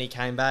happy when he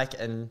came back.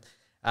 And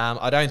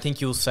I don't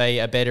think you'll see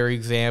a better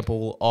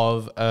example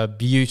of a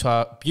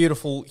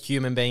beautiful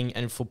human being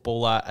and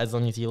footballer as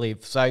long as you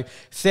live. So,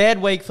 sad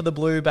week for the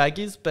Blue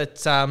Baggers, but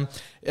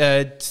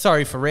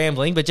sorry for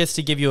rambling, but just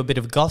to give you a bit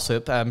of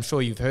gossip, I'm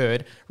sure you've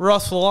heard,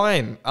 Ross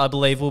Lyon, I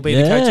believe, will be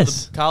the coach of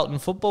the Carlton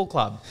Football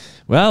Club.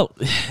 Well,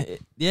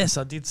 yes,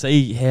 I did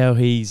see how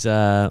he's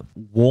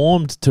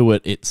warmed to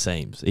it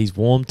seems. He's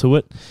warmed to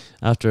it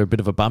after a bit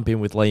of a bump in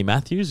with Lee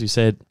Matthews, who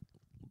said,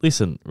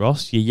 listen,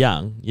 Ross, you're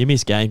young, you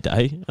miss game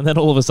day. And then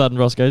all of a sudden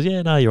Ross goes,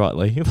 yeah, no, you're right,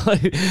 Lee.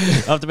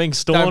 After being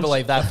staunch. Don't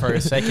believe that for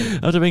a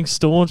second. After being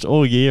staunch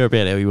all year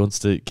about how he wants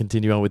to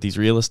continue on with his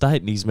real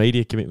estate and his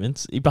media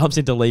commitments, he bumps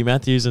into Lee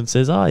Matthews and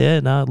says, oh, yeah,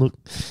 no, look,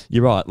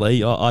 you're right,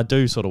 Lee. I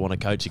do sort of want to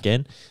coach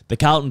again. The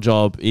Carlton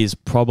job is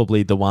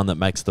probably the one that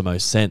makes the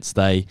most sense.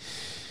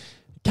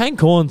 Kane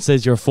Corn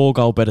says you're a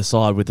 4-goal better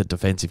side with a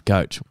defensive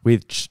coach,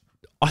 which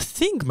I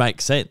think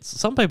makes sense.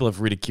 Some people have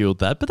ridiculed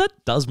that, but that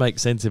does make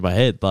sense in my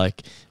head.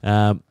 Like,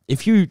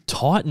 if you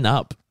tighten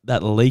up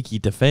that leaky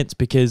defence,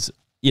 because,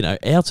 you know,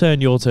 our turn,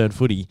 your turn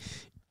footy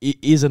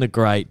isn't a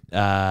great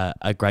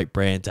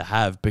brand to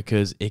have,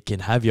 because it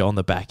can have you on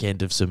the back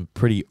end of some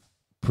pretty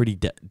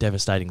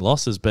devastating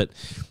losses. But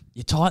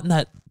you tighten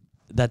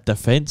that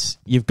defence,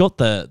 you've got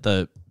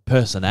the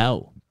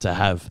personnel to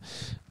have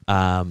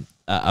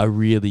a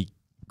really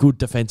good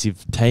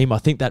defensive team. I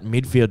think that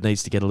midfield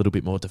needs to get a little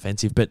bit more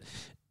defensive, but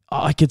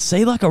I could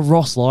see like a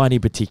Ross Lyon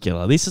in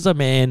particular. This is a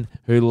man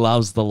who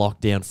loves the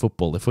lockdown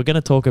football. If we're going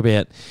to talk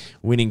about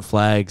winning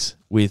flags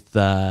with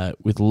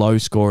low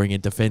scoring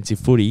and defensive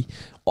footy,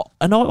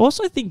 and I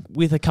also think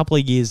with a couple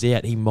of years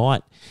out, he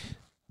might.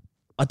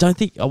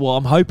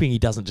 I'm hoping he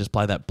doesn't just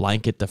play that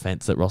blanket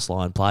defence that Ross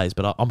Lyon plays,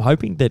 but I'm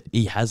hoping that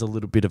he has a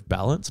little bit of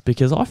balance,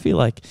 because I feel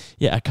like,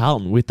 a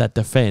Carlton with that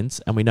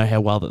defence, and we know how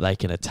well that they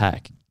can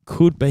attack,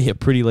 could be a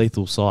pretty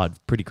lethal side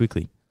pretty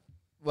quickly.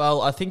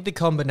 Well, I think the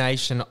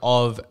combination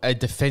of a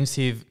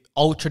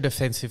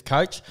ultra-defensive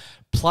coach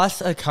plus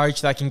a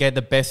coach that can get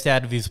the best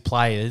out of his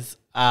players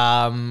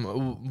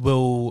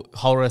will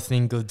hold us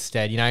in good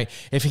stead. You know,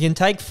 if he can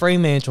take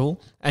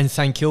Fremantle and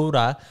St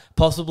Kilda,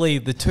 possibly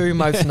the two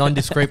most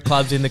nondescript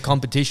clubs in the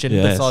competition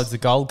besides the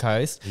Gold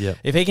Coast,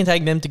 if he can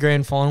take them to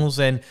grand finals,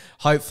 then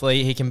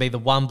hopefully he can be the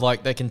one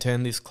bloke that can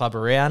turn this club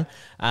around.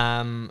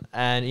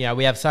 And, you know,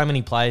 we have so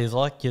many players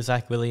like your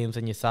Zach Williams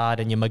and your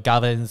Sard and your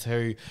McGoverns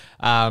who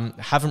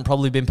haven't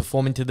probably been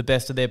performing to the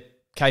best of their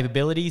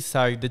capabilities.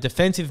 So the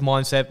defensive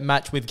mindset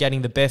matched with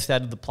getting the best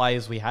out of the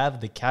players we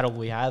have, the cattle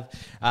we have,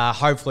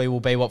 hopefully will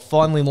be what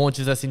finally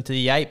launches us into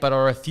the 8. But I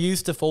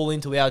refuse to fall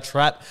into our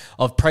trap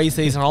of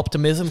pre-season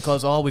optimism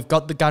because, we've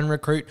got the gun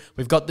recruit,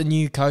 we've got the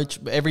new coach,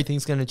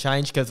 everything's going to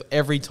change, because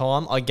every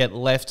time I get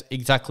left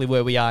exactly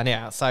where we are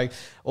now. So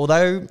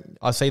although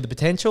I see the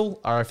potential,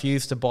 I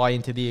refuse to buy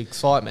into the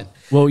excitement.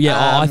 Well,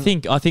 yeah, I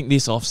think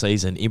this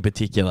off-season in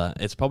particular,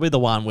 it's probably the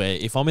one where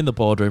if I'm in the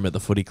boardroom at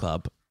the footy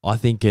club, I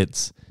think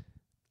it's,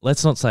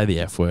 let's not say the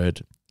F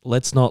word.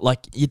 Let's not,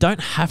 you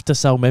don't have to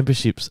sell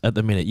memberships at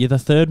the minute. You're the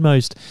third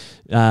most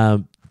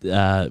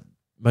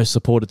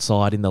supported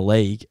side in the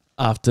league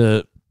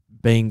after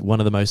being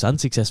one of the most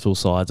unsuccessful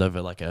sides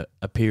over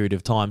a period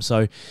of time.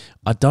 So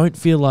I don't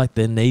feel like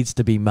there needs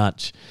to be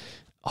much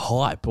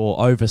hype or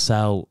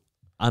oversell,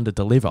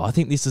 under-deliver. I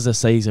think this is a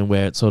season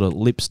where it's sort of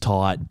lips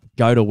tight,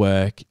 go to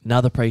work,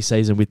 another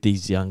pre-season with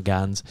these young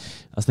guns.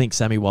 I think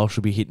Sammy Walsh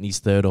will be hitting his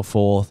 3rd or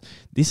 4th.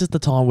 This is the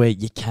time where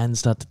you can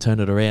start to turn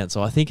it around.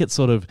 So I think it's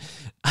sort of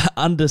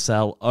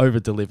undersell,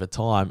 over-deliver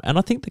time. And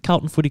I think the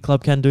Carlton Footy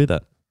Club can do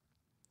that.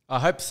 I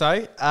hope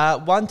so.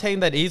 One team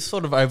that is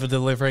sort of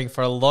over-delivering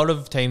for a lot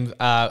of teams,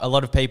 a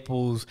lot of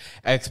people's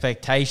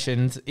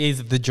expectations,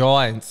 is the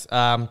Giants.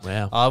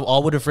 Wow. I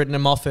would have written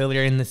them off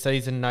earlier in the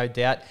season, no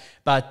doubt.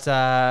 But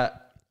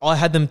I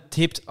had them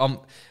tipped.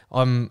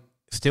 I'm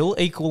still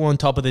equal on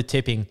top of the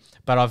tipping,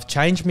 but I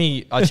changed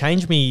me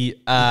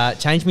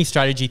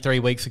strategy 3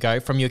 weeks ago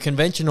from your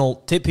conventional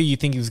tip who you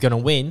think is going to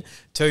win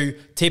to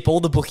tip all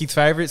the bookies'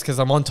 favourites because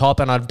I'm on top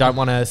and I don't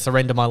want to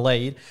surrender my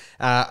lead.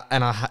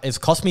 It's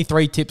cost me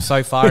 3 tips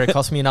so far. It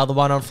cost me another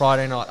one on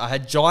Friday night. I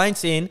had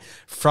Giants in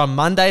from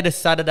Monday to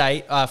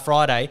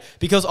Friday,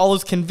 because I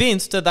was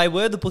convinced that they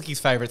were the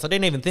bookies' favourites. I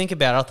didn't even think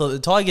about it. I thought the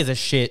Tigers are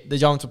shit. The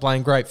Giants are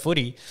playing great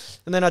footy.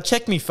 And then I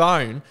checked my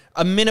phone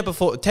 10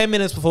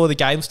 minutes before the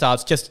game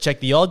starts, just to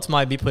check the odds,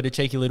 maybe put a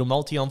cheeky little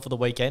multi on for the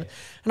weekend.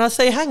 And I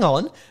say, hang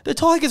on, the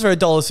Tigers are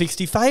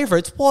 $1.60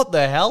 favourites. What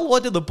the hell?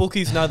 What do the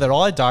bookies know that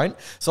I don't?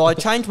 So I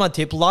changed my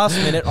tip last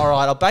minute. All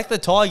right, I'll back the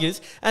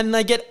Tigers, and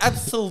they get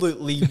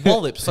absolutely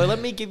walloped. So let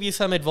me give you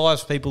some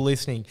advice, people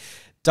listening.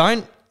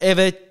 Don't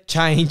ever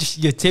change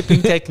your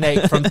tipping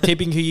technique from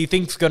tipping who you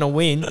think's going to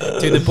win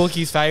to the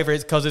bookies'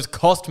 favourites because it's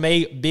cost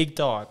me big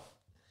time.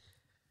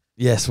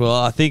 Yes, well,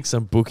 I think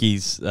some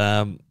bookies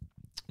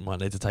might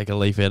need to take a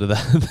leaf out of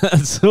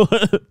that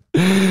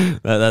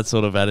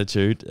sort of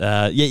attitude.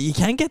 Yeah, you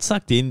can get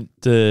sucked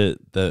into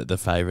the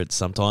favourites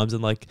sometimes,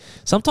 and like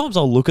sometimes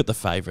I'll look at the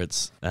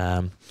favourites,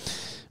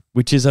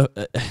 which is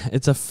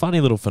it's a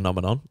funny little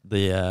phenomenon,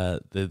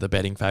 the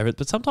betting favourite.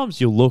 But sometimes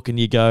you'll look and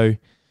you go,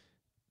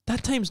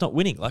 that team's not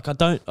winning. Like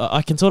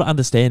I can sort of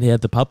understand how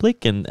the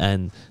public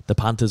and the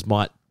punters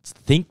might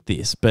think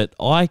this, but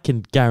I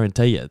can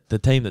guarantee you the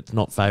team that's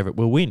not favourite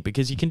will win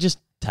because you can just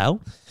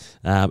tell.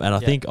 And I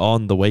think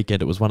on the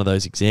weekend it was one of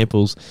those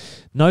examples.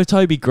 No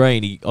Toby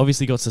Green. He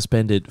obviously got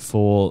suspended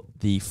for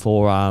the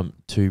forearm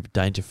to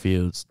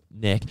Dangerfield's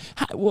neck.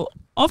 Well,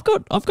 I've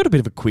got a bit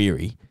of a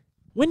query.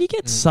 When you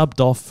get subbed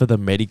off for the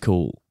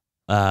medical,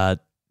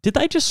 did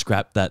they just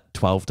scrap that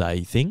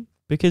 12-day thing?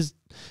 Because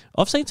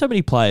I've seen so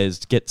many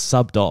players get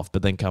subbed off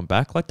but then come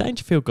back. Like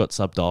Dangerfield got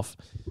subbed off,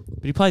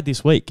 but he played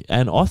this week.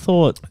 And I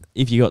thought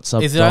if you got subbed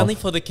off... Is it only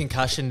for the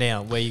concussion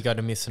now where you got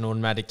to miss an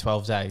automatic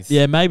 12 days?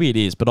 Yeah, maybe it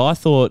is. But I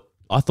thought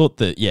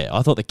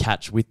the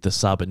catch with the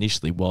sub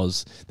initially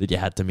was that you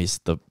had to miss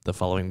the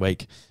following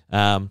week.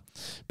 But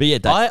yeah...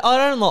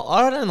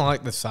 I don't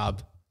like the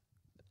sub.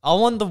 I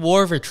want the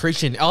war of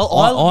attrition.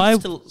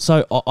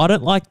 I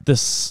don't like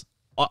this...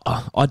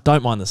 I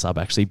don't mind the sub,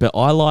 actually, but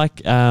I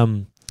like...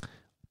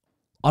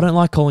 I don't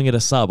like calling it a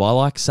sub. I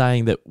like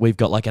saying that we've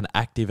got like an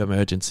active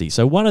emergency.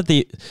 So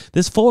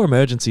there's 4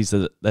 emergencies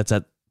that's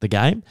at the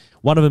game.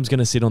 One of them's going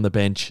to sit on the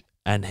bench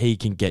and he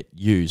can get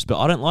used.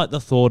 But I don't like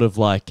the thought of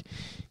like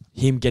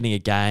him getting a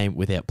game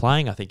without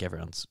playing. I think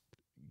everyone's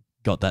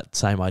got that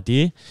same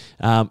idea.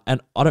 And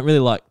I don't really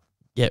like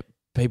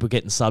people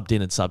getting subbed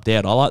in and subbed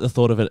out. I like the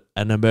thought of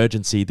an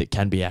emergency that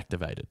can be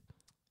activated.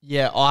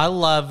 Yeah, I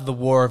love the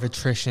war of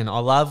attrition. I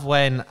love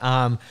when,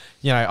 I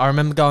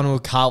remember going to a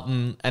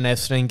Carlton and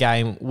Essendon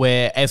game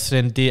where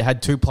Essendon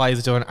had 2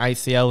 players doing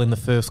ACL in the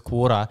first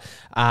quarter.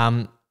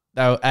 And,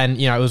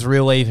 it was a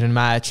real even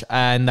match,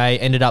 and they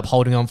ended up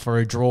holding on for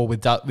a draw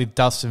with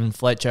Dustin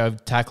Fletcher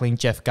tackling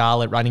Jeff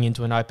Garlett, running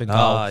into an open goal.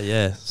 Oh,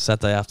 yeah.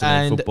 Saturday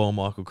afternoon football,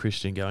 Michael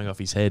Christian going off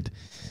his head.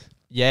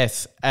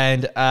 Yes,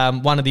 and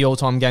one of the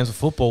all-time games of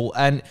football,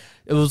 and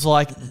it was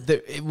like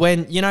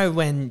when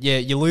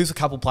you lose a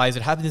couple players,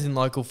 it happens in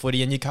local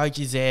footy, and your coach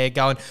is there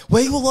going,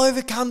 "We will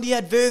overcome the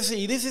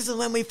adversity. This isn't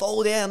when we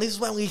fall down. This is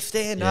when we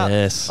stand up."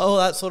 All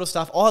that sort of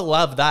stuff. I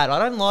love that. I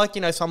don't like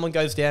someone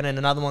goes down and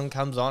another one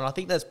comes on. I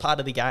think that's part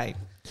of the game.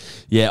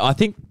 Yeah, I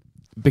think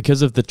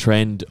because of the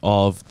trend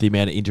of the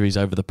amount of injuries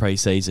over the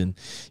preseason,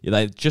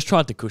 they just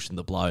tried to cushion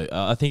the blow.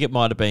 I think it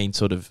might have been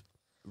sort of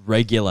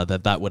regular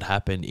that would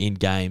happen in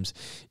games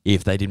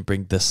if they didn't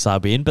bring the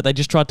sub in, but they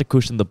just tried to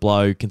cushion the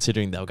blow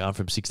considering they were going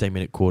from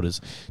 16-minute quarters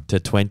to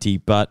 20.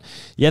 But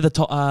yeah,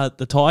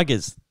 the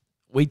Tigers,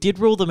 we did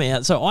rule them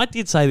out. So I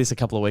did say this a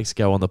couple of weeks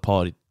ago on the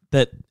pod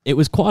that it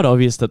was quite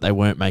obvious that they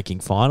weren't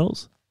making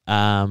finals,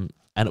 and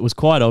it was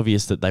quite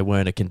obvious that they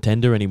weren't a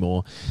contender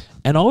anymore.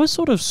 And I was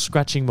sort of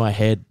scratching my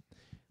head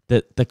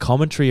that the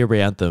commentary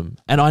around them,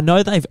 and I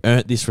know they've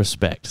earned this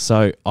respect,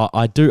 so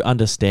I do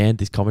understand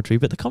this commentary,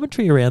 but the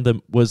commentary around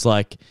them was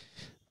like,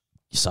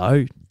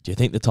 so do you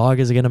think the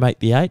Tigers are going to make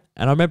the 8?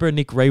 And I remember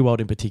Nick Rewald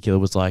in particular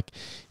was like,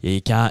 yeah,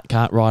 you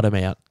can't write them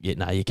out. Yeah,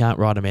 no, you can't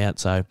write them out.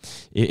 So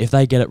if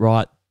they get it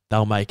right,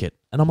 they'll make it.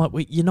 And I'm like,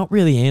 well, you're not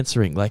really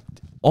answering. Like,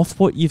 off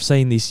what you've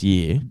seen this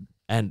year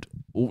and,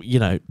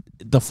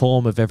 the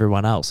form of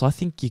everyone else, I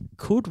think you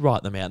could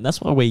write them out. And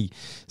that's why we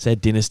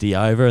said dynasty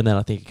over. And then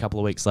I think a couple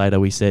of weeks later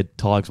we said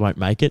Tigers won't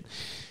make it.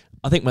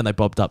 I think when they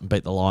bobbed up and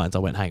beat the Lions, I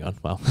went, hang on,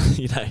 well,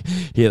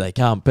 here they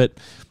come. But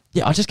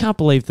yeah, I just can't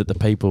believe that the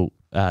people,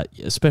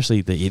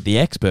 especially the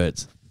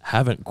experts,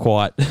 haven't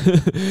quite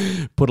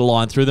put a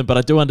line through them. But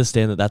I do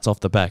understand that that's off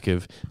the back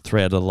of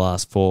 3 out of the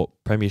last 4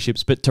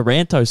 premierships. But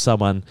Taranto's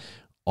someone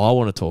I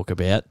want to talk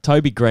about.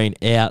 Toby Green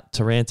out,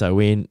 Taranto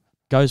in,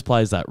 goes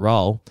plays that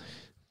role.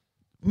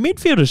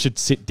 Midfielder should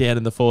sit down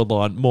in the forward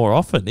line more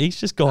often.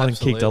 He's just gone and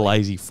kicked a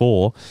lazy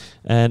 4,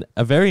 and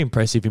a very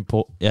impressive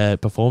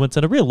performance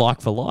and a real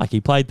like for like.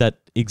 He played that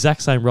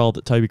exact same role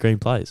that Toby Green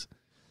plays.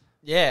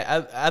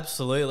 Yeah,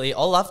 absolutely.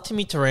 I love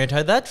Timmy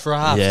Taranto. That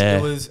draft,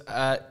 it was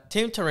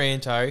Tim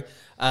Taranto,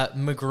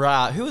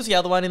 McGrath. Who was the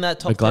other one in that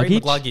top 3?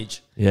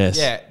 McGluggage. Yes.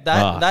 Yeah,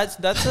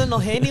 that's a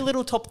handy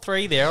little top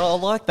 3 there. I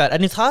like that.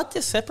 And it's hard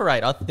to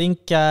separate. I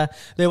think there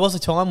was a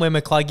time where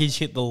McGluggage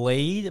hit the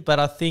lead, but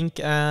I think,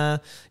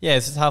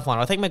 it's a tough one.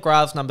 I think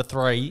McGrath's number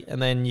 3,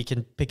 and then you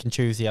can pick and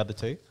choose the other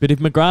 2. But if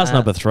McGrath's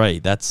number 3,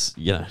 that's,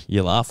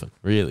 you're laughing,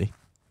 really.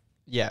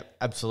 Yeah,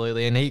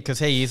 absolutely. And because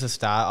he is a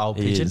star, I'll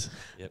pigeon.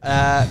 Yep.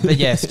 But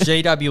yes,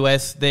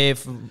 GWS,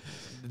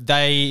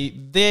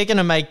 they're going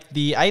to make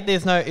the 8.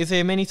 Is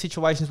there many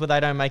situations where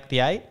they don't make the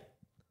 8?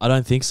 I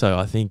don't think so.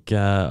 I think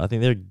they're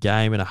a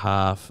game and a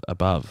half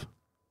above.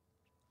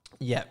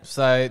 Yeah,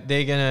 so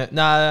they're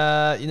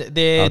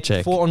they're I'll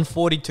check. on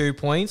 42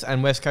 points,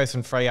 and West Coast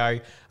and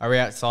Freo are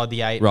outside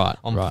the 8 Right,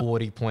 on right.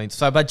 40 points.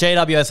 So, but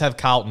GWS have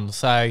Carlton,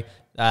 so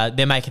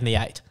they're making the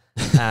 8.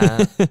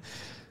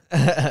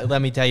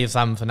 Let me tell you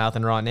something for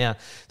nothing right now.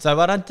 So,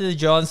 well done to the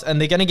Giants, and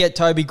they're going to get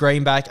Toby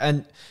Green back,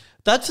 and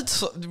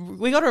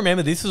we got to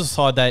remember this was a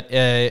side that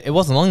it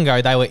wasn't long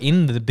ago they were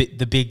in the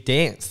big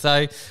dance.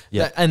 So,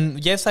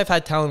 and yes, they've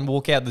had talent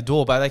walk out the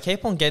door, but they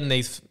keep on getting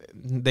these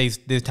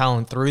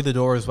talent through the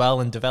door as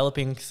well and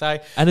developing. So,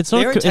 and it's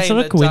not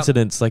a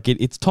coincidence. Like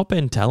it's top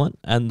end talent,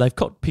 and they've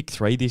got pick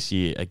 3 this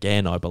year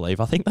again. I believe.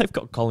 I think they've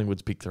got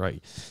Collingwood's pick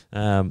 3.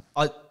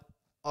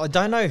 I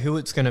don't know who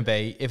it's going to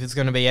be. If it's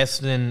going to be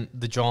Essendon,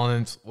 the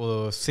Giants,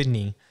 or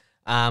Sydney.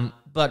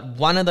 But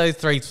one of those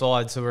 3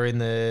 sides who are in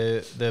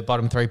the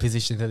bottom 3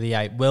 positions of the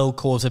 8 will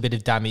cause a bit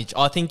of damage.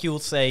 I think you'll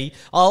see.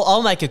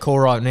 I'll make a call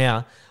right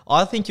now.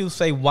 I think you'll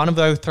see one of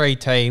those 3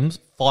 teams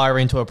fire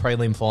into a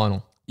prelim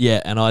final.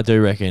 Yeah, and I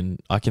do reckon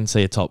I can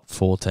see a top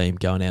 4 team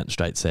going out in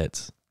straight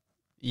sets.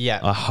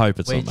 Yeah. I hope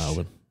it's not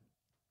Melbourne.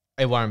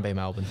 It won't be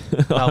Melbourne.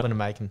 Melbourne are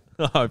making.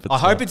 I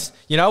hope it's.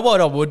 You know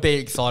what? I would be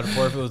excited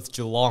for if it was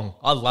Geelong.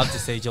 I'd love to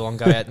see Geelong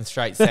go out in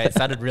straight sets.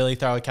 That'd really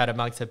throw a cat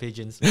amongst the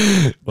pigeons.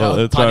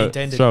 Well, pun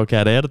intended. Throw a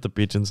cat out at the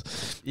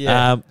pigeons.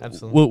 Yeah,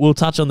 absolutely. We'll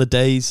touch on the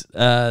Dees.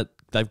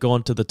 They've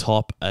gone to the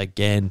top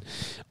again.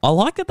 I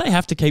like that they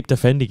have to keep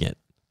defending it.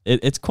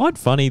 It's quite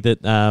funny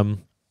that.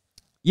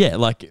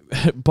 Like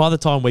by the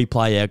time we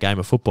play our game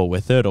of football,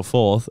 we're 3rd or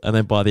 4th, and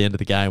then by the end of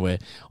the game, we're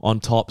on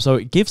top. So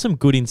it gives them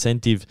good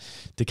incentive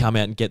to come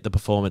out and get the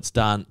performance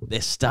done. They're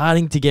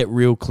starting to get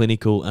real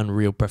clinical and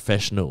real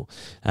professional.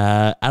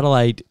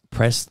 Adelaide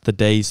pressed the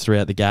Dees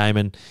throughout the game,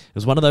 and it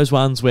was one of those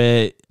ones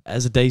where,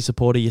 as a Dees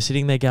supporter, you're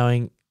sitting there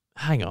going,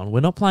 hang on,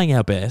 we're not playing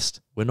our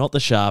best, we're not the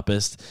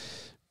sharpest,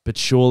 but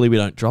surely we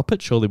don't drop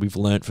it. Surely we've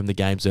learnt from the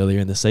games earlier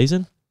in the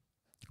season.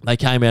 They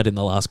came out in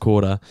the last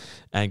quarter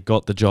and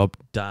got the job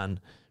done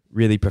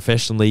really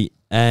professionally.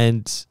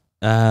 And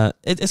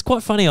it's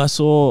quite funny. I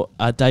saw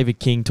David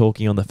King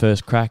talking on the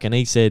first crack, and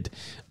he said,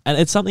 and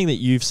it's something that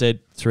you've said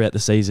throughout the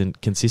season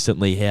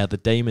consistently, how the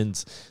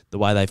Demons, the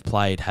way they've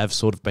played, have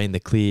sort of been the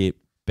clear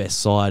best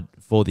side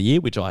for the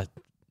year, which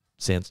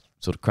sounds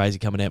sort of crazy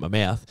coming out my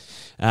mouth.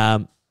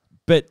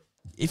 But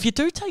if you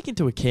do take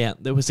into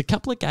account, there was a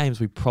couple of games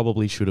we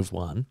probably should have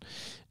won,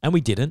 and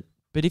we didn't.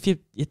 But if you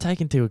take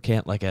into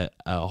account like a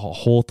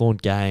Hawthorn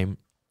game,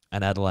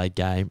 an Adelaide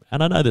game,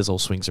 and I know there's all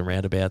swings and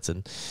roundabouts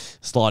and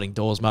sliding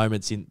doors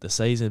moments in the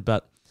season,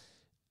 but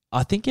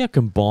I think our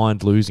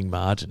combined losing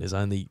margin is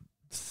only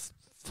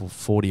for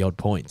 40-odd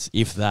points,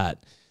 if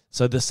that.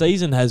 So the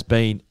season has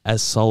been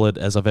as solid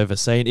as I've ever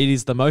seen. It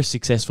is the most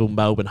successful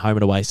Melbourne home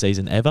and away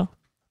season ever.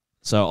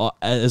 So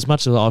as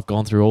much as I've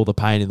gone through all the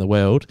pain in the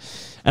world,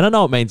 and I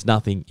know it means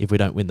nothing if we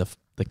don't win the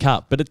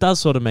cup, but it does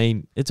sort of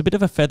mean it's a bit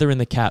of a feather in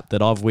the cap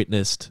that I've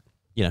witnessed,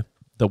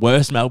 the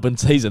worst Melbourne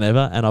season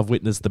ever, and I've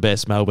witnessed the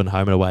best Melbourne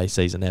home and away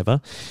season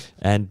ever.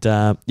 And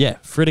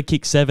Fritta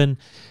kicked 7.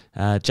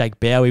 Jake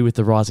Bowey with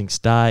the rising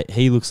star.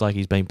 He looks like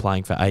he's been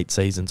playing for 8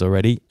 seasons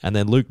already. And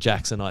then Luke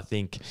Jackson, I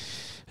think,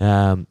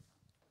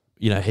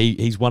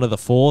 he's one of the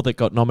 4 that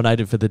got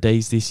nominated for the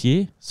Dees this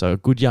year. So a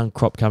good young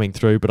crop coming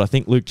through. But I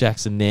think Luke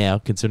Jackson now,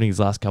 considering his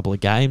last couple of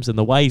games and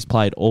the way he's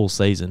played all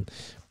season,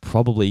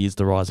 probably is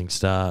the rising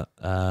star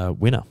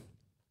winner.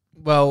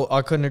 Well,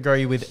 I couldn't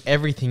agree with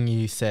everything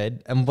you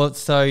said. And what's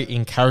so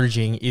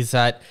encouraging is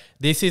that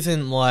this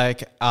isn't like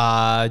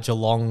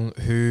Geelong,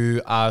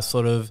 who are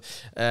sort of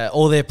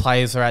all their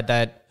players are at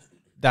that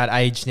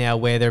age now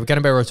where they're going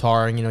to be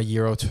retiring in a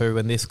year or 2,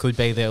 and this could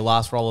be their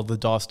last roll of the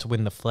dice to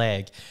win the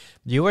flag.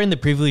 You were in the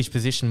privileged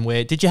position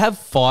where, did you have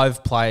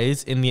 5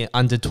 players in the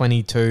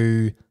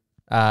under-22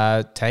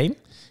 team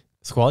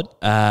squad?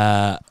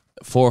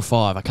 4 or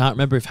 5. I can't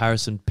remember if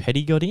Harrison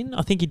Petty got in.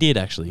 I think he did,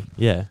 actually.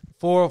 Yeah.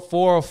 4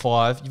 or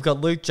 5. You've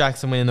got Luke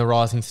Jackson winning the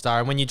rising star.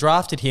 And when you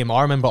drafted him,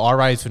 I remember I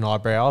raised an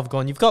eyebrow. I've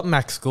gone, you've got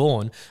Max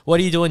Gawn. What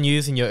are you doing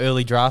using your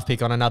early draft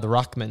pick on another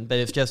ruckman? But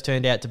it's just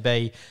turned out to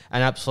be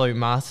an absolute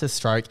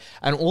masterstroke.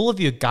 And all of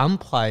your gun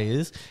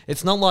players,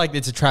 it's not like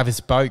it's a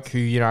Travis Boak who,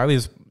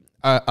 is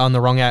on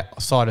the wrong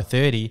side of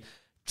 30.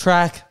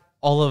 Track,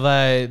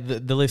 Oliver,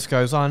 the list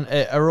goes on,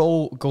 are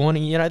all gone.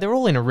 They're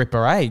all in a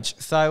ripper age.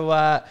 So,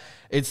 I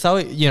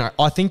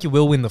think you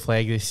will win the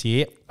flag this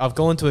year. I've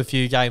gone to a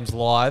few games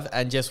live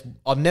and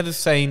I've never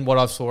seen what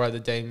I saw at the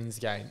Demons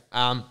game.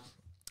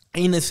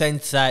 In the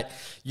sense that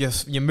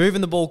you're moving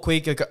the ball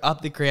quicker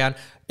up the ground.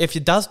 If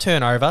it does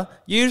turn over,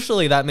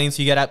 usually that means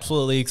you get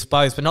absolutely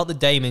exposed, but not the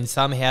Demons.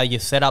 Somehow you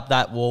set up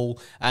that wall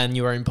and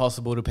you are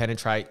impossible to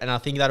penetrate. And I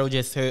think that'll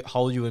just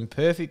hold you in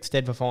perfect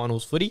stead for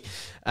finals footy.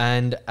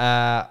 And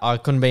I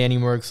couldn't be any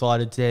more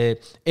excited to...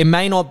 It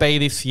may not be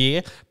this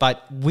year,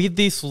 but with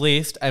this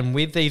list and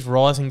with these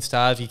rising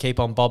stars you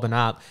keep on bobbing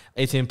up,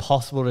 it's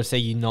impossible to see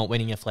you not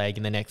winning a flag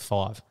in the next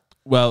 5.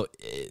 Well,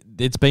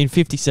 it's been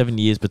 57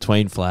 years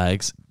between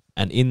flags,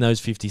 and in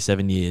those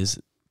 57 years...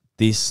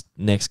 this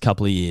next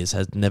couple of years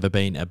has never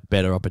been a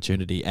better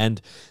opportunity.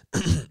 And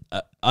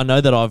I know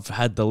that I've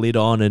had the lid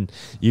on and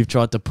you've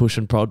tried to push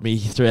and prod me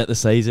throughout the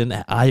season.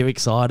 Are you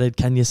excited?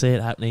 Can you see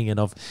it happening? And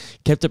I've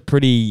kept it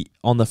pretty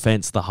on the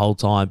fence the whole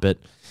time. But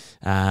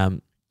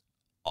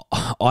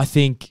I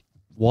think,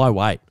 why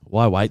wait?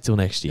 Why wait till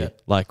next year?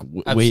 Yeah, like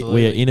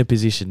we are in a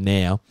position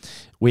now.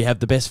 We have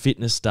the best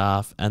fitness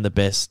staff and the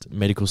best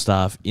medical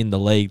staff in the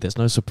league. There's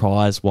no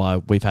surprise why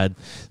we've had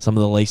some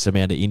of the least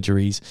amount of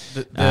injuries.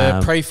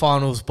 The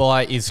pre-finals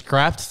bye is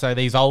scrapped, so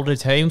these older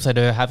teams that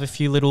have a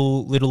few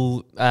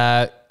little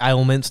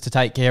ailments to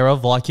take care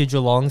of, like your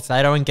Geelongs,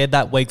 they don't get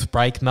that week's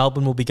break.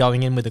 Melbourne will be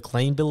going in with a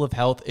clean bill of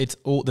health. It's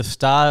all the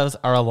stars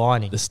are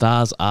aligning. The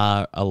stars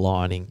are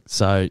aligning.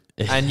 So,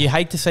 and you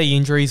hate to see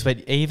injuries, but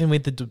even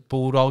with the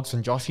Bulldogs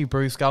and Joshy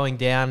Bruce going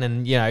down,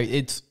 and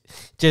it's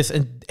just,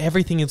 and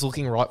everything is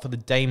looking right for the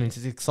Demons.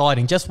 It's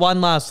exciting. Just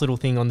one last little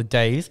thing on the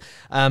Dees.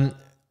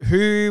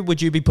 Who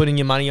would you be putting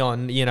your money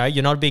on? You're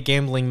not a big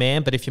gambling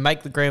man, but if you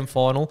make the grand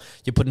final,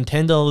 you're putting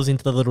 $10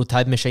 into the little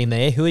tab machine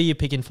there. Who are you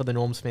picking for the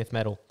Norm Smith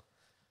medal?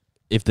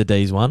 If the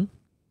D's won?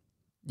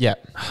 Yeah.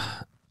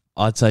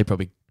 I'd say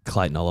probably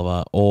Clayton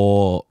Oliver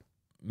or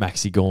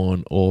Maxi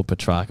Gawn or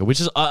Petrarca, which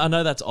is, I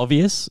know that's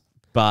obvious,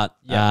 but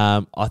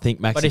I think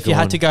Maxi Gawn. But if you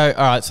had to go,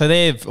 all right, so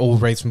they're all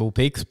reasonable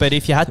picks, but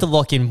if you had to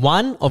lock in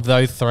one of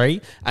those three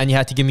and you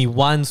had to give me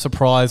one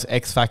surprise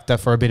X factor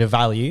for a bit of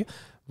value,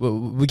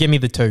 give me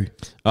the two.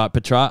 All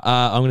right,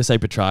 I'm going to say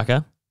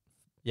Petrarca.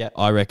 Yeah.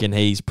 I reckon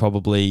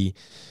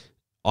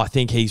I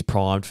think he's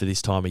primed for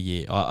this time of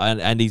year,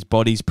 and his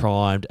body's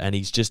primed, and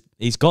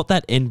he's got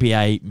that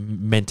NBA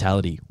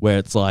mentality where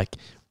it's like,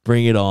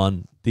 bring it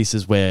on. This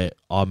is where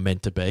I'm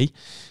meant to be.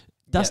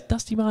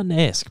 Dusty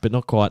Martin-esque, but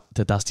not quite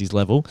to Dusty's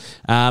level.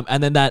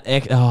 And then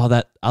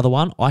that other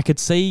one, I could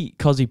see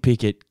Cozzy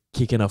Pickett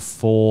kicking a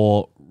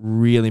 4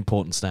 real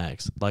important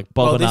snags, like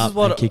bobbing up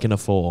and kicking a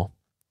 4.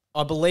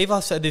 I believe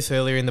I said this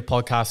earlier in the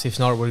podcast. If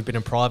not, it would have been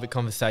a private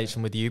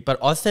conversation with you.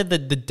 But I said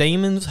that the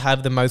Demons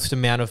have the most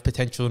amount of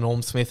potential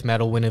Norm Smith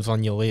medal winners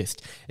on your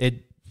list.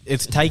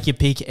 It's take your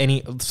pick.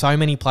 So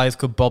many players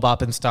could bob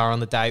up and star on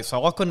the day.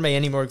 So I couldn't be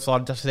any more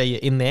excited to see you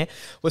in there.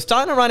 We're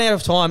starting to run out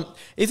of time.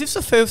 Is this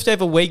the first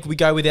ever week we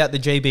go without the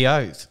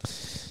GBOs?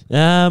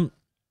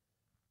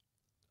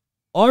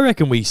 I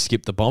reckon we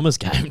skip the Bombers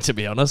game, to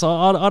be honest.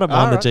 I don't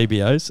mind the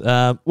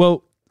GBOs.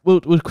 Well,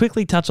 we'll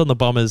quickly touch on the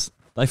Bombers.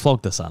 They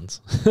flogged the Suns.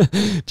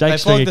 Jake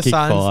Stringer kicked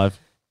 5.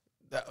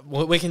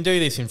 Well, we can do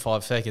this in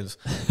 5 seconds.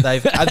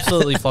 They've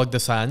absolutely flogged the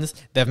Suns.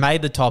 They've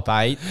made the top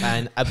 8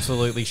 and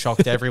absolutely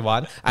shocked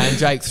everyone. And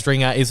Jake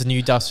Stringer is a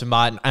new Dustin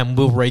Martin and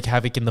will wreak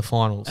havoc in the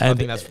finals. And I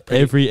think that's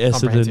pretty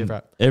comprehensive,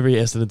 right? Every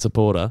Essendon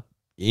supporter,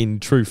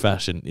 in true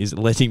fashion, is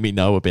letting me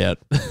know about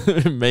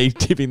me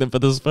tipping them for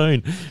the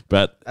spoon.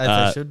 But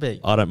as they should be.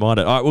 I don't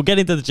mind it. All right, we'll get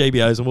into the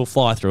GBOs and we'll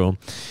fly through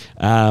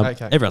them.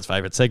 Okay. Everyone's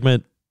favourite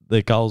segment,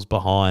 the goals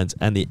behinds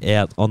and the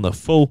out on the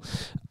full.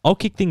 I'll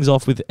kick things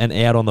off with an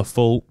out on the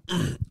full.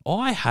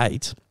 I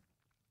hate,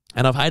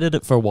 and I've hated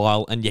it for a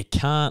while, and you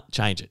can't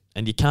change it,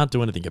 and you can't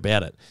do anything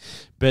about it.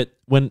 But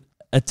when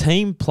a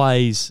team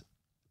plays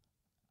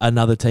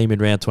another team in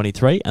round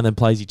 23 and then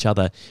plays each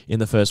other in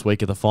the first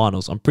week of the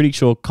finals. I'm pretty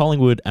sure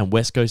Collingwood and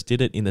West Coast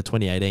did it in the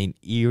 2018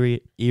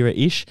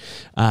 era-ish.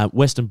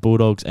 Western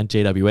Bulldogs and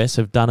GWS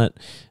have done it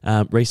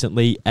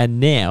recently, and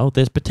now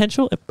there's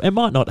potential. It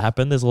might not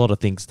happen. There's a lot of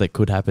things that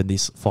could happen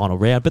this final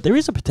round, but there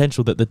is a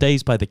potential that the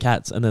Dees play the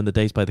Cats and then the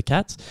Dees play the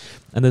Cats,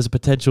 and there's a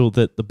potential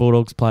that the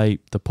Bulldogs play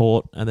the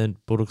Port and then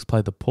Bulldogs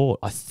play the Port.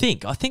 I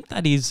think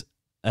that is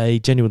a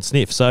genuine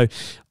sniff. So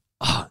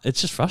it's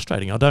just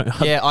frustrating.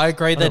 I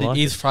agree that it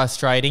is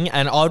frustrating,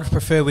 and I would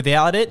prefer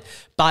without it,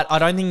 but I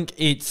don't think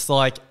it's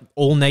like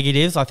all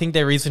negatives. I think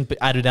there is an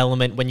added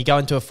element when you go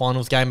into a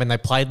finals game and they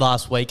played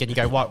last week and you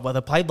go, what? Well,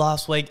 they played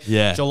last week.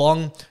 Yeah.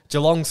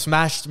 Geelong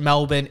smashed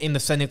Melbourne in the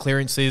centre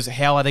clearances.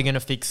 How are they going to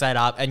fix that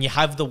up? And you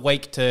have the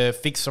week to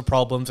fix the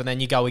problems, and then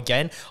you go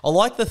again. I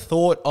like the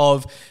thought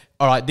of,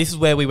 all right, this is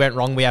where we went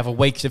wrong. We have a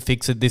week to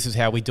fix it. This is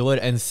how we do it,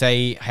 and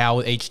see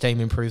how each team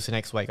improves the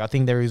next week. I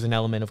think there is an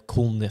element of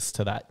coolness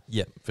to that.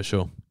 Yeah, for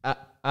sure.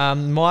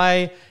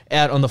 My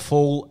out on the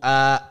full,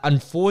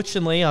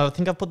 unfortunately, I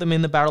think I've put them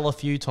in the barrel a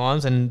few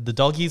times, and the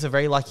Doggies are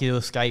very lucky to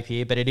escape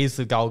here, but it is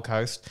the Gold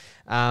Coast.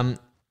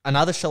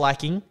 Another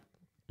shellacking.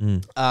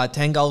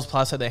 10 goals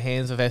plus at the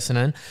hands of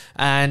Essendon,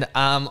 and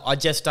I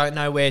just don't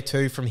know where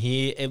to from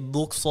here. It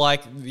looks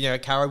like,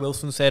 Cara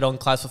Wilson said on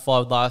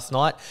Classified last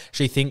night,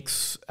 she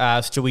thinks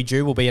Stewie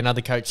Dew will be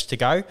another coach to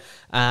go,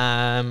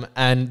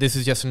 and this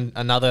is just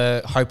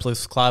another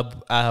hopeless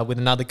club with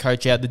another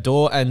coach out the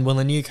door. And will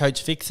a new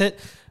coach fix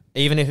it?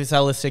 Even if it's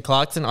Alistair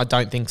Clarkson, I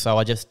don't think so.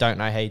 I just don't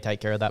know how you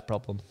take care of that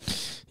problem.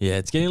 Yeah,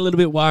 it's getting a little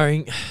bit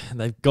worrying.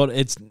 They've got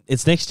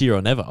it's next year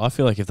or never. I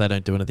feel like if they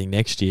don't do anything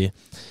next year,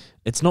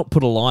 it's not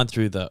put a line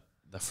through the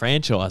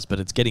franchise, but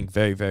it's getting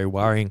very, very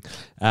worrying.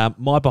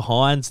 My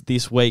behinds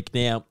this week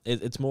now,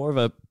 it's more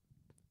of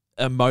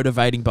a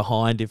motivating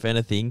behind, if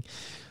anything.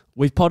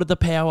 We've potted the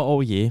Power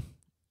all year.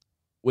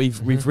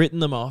 We've written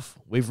them off.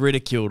 We've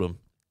ridiculed them.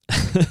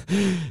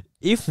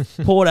 If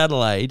Port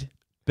Adelaide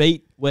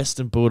beat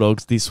Western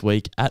Bulldogs this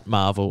week at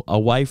Marvel,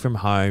 away from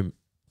home,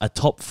 a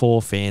top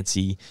 4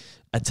 fancy,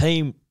 a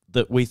team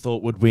that we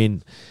thought would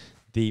win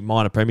the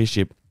minor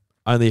premiership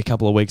only a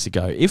couple of weeks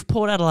ago. If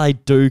Port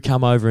Adelaide do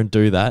come over and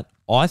do that,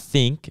 I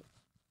think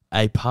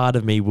a part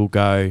of me will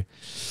go,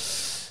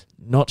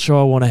 not sure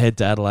I want to head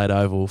to Adelaide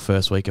Oval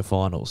first week of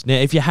finals. Now,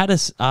 if you had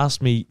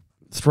asked me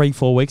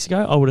 3-4 weeks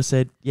ago, I would have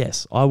said,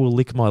 yes, I will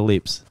lick my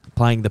lips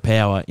playing the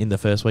Power in the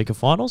first week of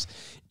finals.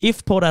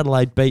 If Port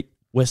Adelaide beat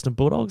Western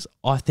Bulldogs,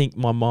 I think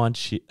my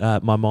mindset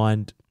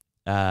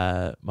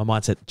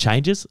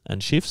changes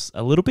and shifts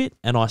a little bit,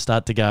 and I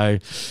start to go,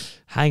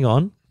 hang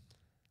on,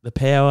 the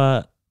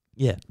Power,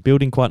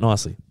 building quite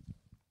nicely.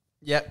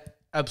 Yep,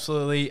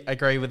 absolutely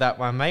agree with that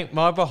one, mate.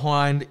 My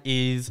behind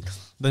is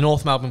the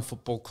North Melbourne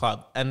Football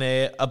Club, and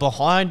they're a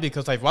behind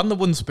because they've won the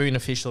wooden spoon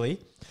officially,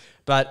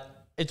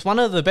 but it's one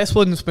of the best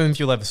wooden spoons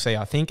you'll ever see,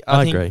 I think.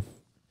 I think agree.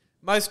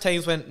 Most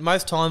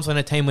times when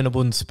a team win a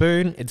wooden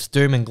spoon, it's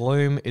doom and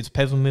gloom, it's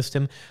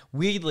pessimism.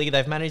 Weirdly,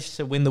 they've managed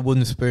to win the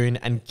wooden spoon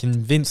and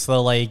convince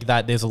the league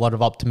that there's a lot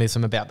of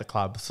optimism about the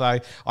club. So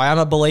I am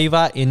a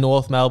believer in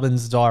North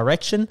Melbourne's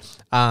direction,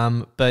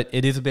 but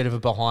it is a bit of a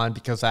behind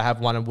because they have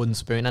won a wooden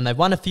spoon and they've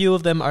won a few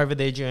of them over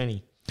their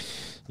journey.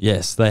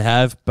 Yes, they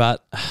have,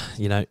 but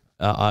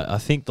I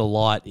think the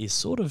light is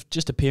sort of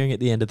just appearing at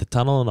the end of the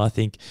tunnel, and I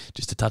think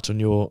just to touch on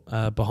your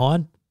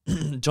behind,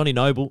 Johnny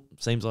Noble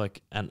seems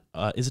like,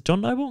 is it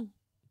John Noble?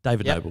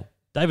 David Noble.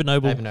 David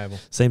Noble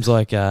seems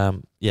like,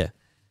 one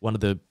of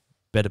the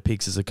better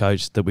picks as a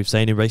coach that we've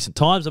seen in recent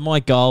times. And my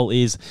goal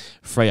is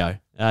Freo,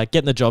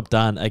 getting the job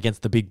done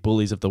against the big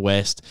bullies of the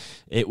West.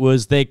 It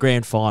was their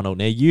grand final.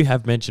 Now, you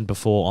have mentioned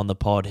before on the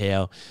pod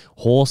how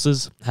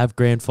horses have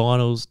grand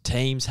finals,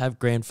 teams have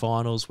grand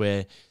finals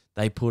where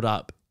they put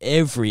up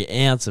every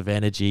ounce of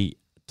energy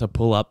to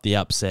pull up the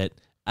upset,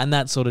 and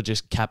that sort of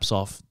just caps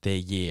off their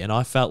year. And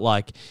I felt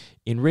like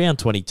in round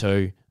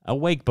 22, a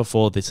week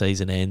before the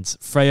season ends,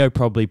 Freo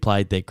probably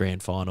played their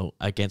grand final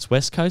against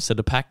West Coast at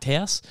a packed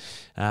house.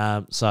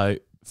 So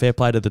fair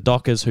play to the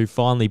Dockers, who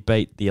finally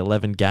beat the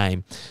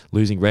 11-game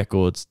losing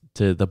records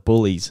to the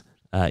bullies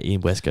in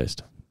West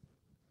Coast.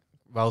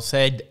 Well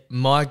said.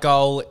 My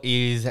goal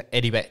is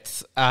Eddie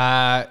Betts.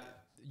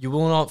 You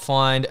will not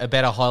find a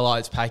better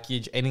highlights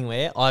package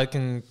anywhere. I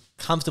can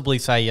comfortably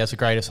say he has the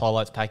greatest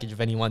highlights package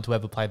of anyone to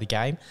ever play the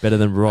game. Better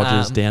than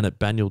Rogers down at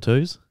Banyul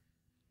Twos?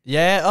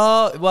 Yeah,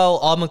 well,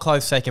 I'm a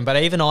close second, but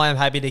even I am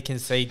happy to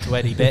concede to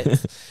Eddie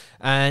Betts.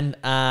 And,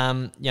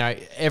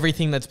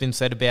 everything that's been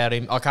said about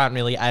him, I can't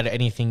really add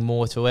anything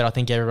more to it. I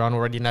think everyone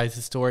already knows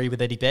the story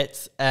with Eddie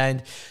Betts.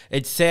 And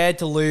it's sad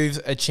to lose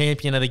a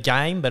champion of the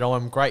game, but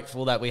I'm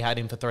grateful that we had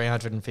him for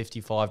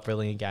 355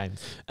 brilliant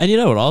games. And you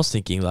know what I was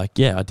thinking? I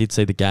did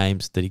see the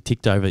games that he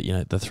ticked over,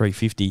 the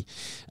 350.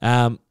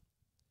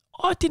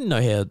 I didn't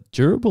know how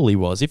durable he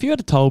was. If you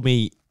had told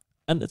me,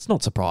 and it's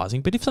not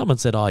surprising, but if someone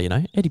said,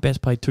 Eddie Betts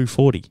played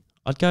 240,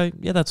 I'd go,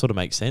 yeah, that sort of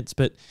makes sense.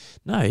 But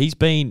no, he's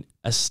been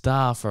a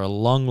star for a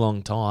long,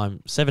 long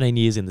time, 17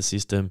 years in the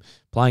system,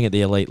 playing at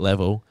the elite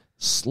level,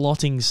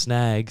 slotting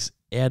snags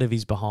out of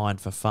his behind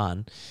for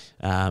fun.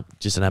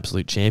 Just an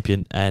absolute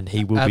champion, and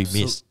he will be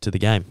missed to the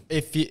game.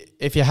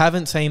 If you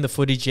haven't seen the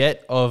footage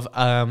yet of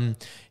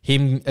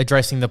him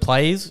addressing the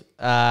players,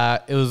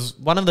 it was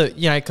one of the,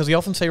 because you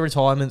often see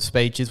retirement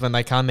speeches when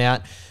they come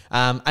out,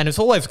 and it's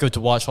always good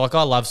to watch.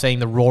 I love seeing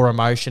the raw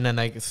emotion and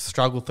they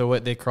struggle through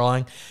it, they're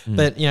crying.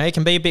 But, it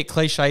can be a bit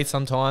cliche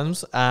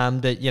sometimes,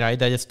 that,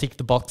 they just tick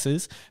the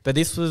boxes. But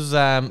this was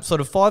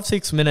sort of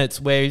 5-6 minutes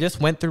where he just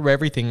went through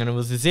everything, and it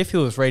was as if he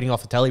was reading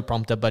off a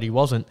teleprompter, but he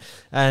wasn't.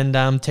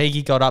 And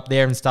Teague got up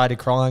there and started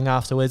crying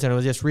afterwards, and it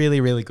was just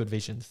really, really good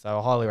vision. So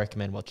I highly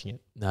recommend watching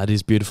it. No, it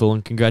is beautiful,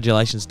 and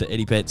congratulations to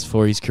Eddie Betts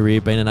for his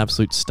career, being an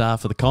absolute star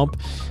for the comp.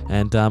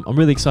 And I'm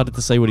really excited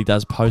to see what he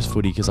does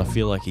post-footy, because I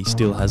feel like he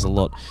still has a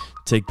lot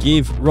to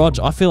give. Rog,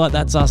 I feel like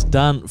that's us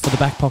done for the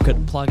Back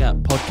Pocket Plug Up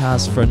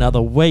podcast for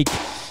another week.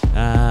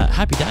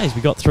 Happy days.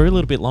 We got through a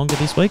little bit longer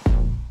this week.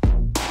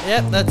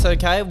 Yeah, that's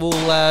okay. We'll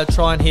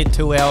try and hit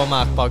 2-hour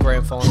mark by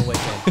grand final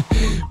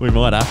weekend. We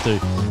might have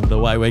to, the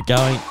way we're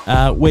going.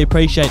 We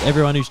appreciate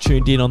everyone who's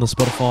tuned in on the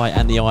Spotify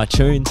and the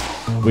iTunes.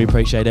 We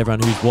appreciate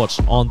everyone who's watched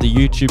on the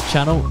YouTube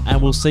channel,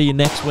 and we'll see you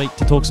next week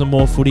to talk some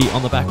more footy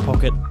on the Back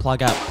Pocket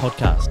Plug Up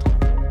podcast.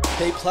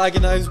 Keep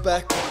plugging those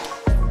back.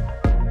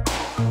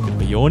 Bit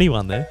of a yawny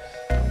one there.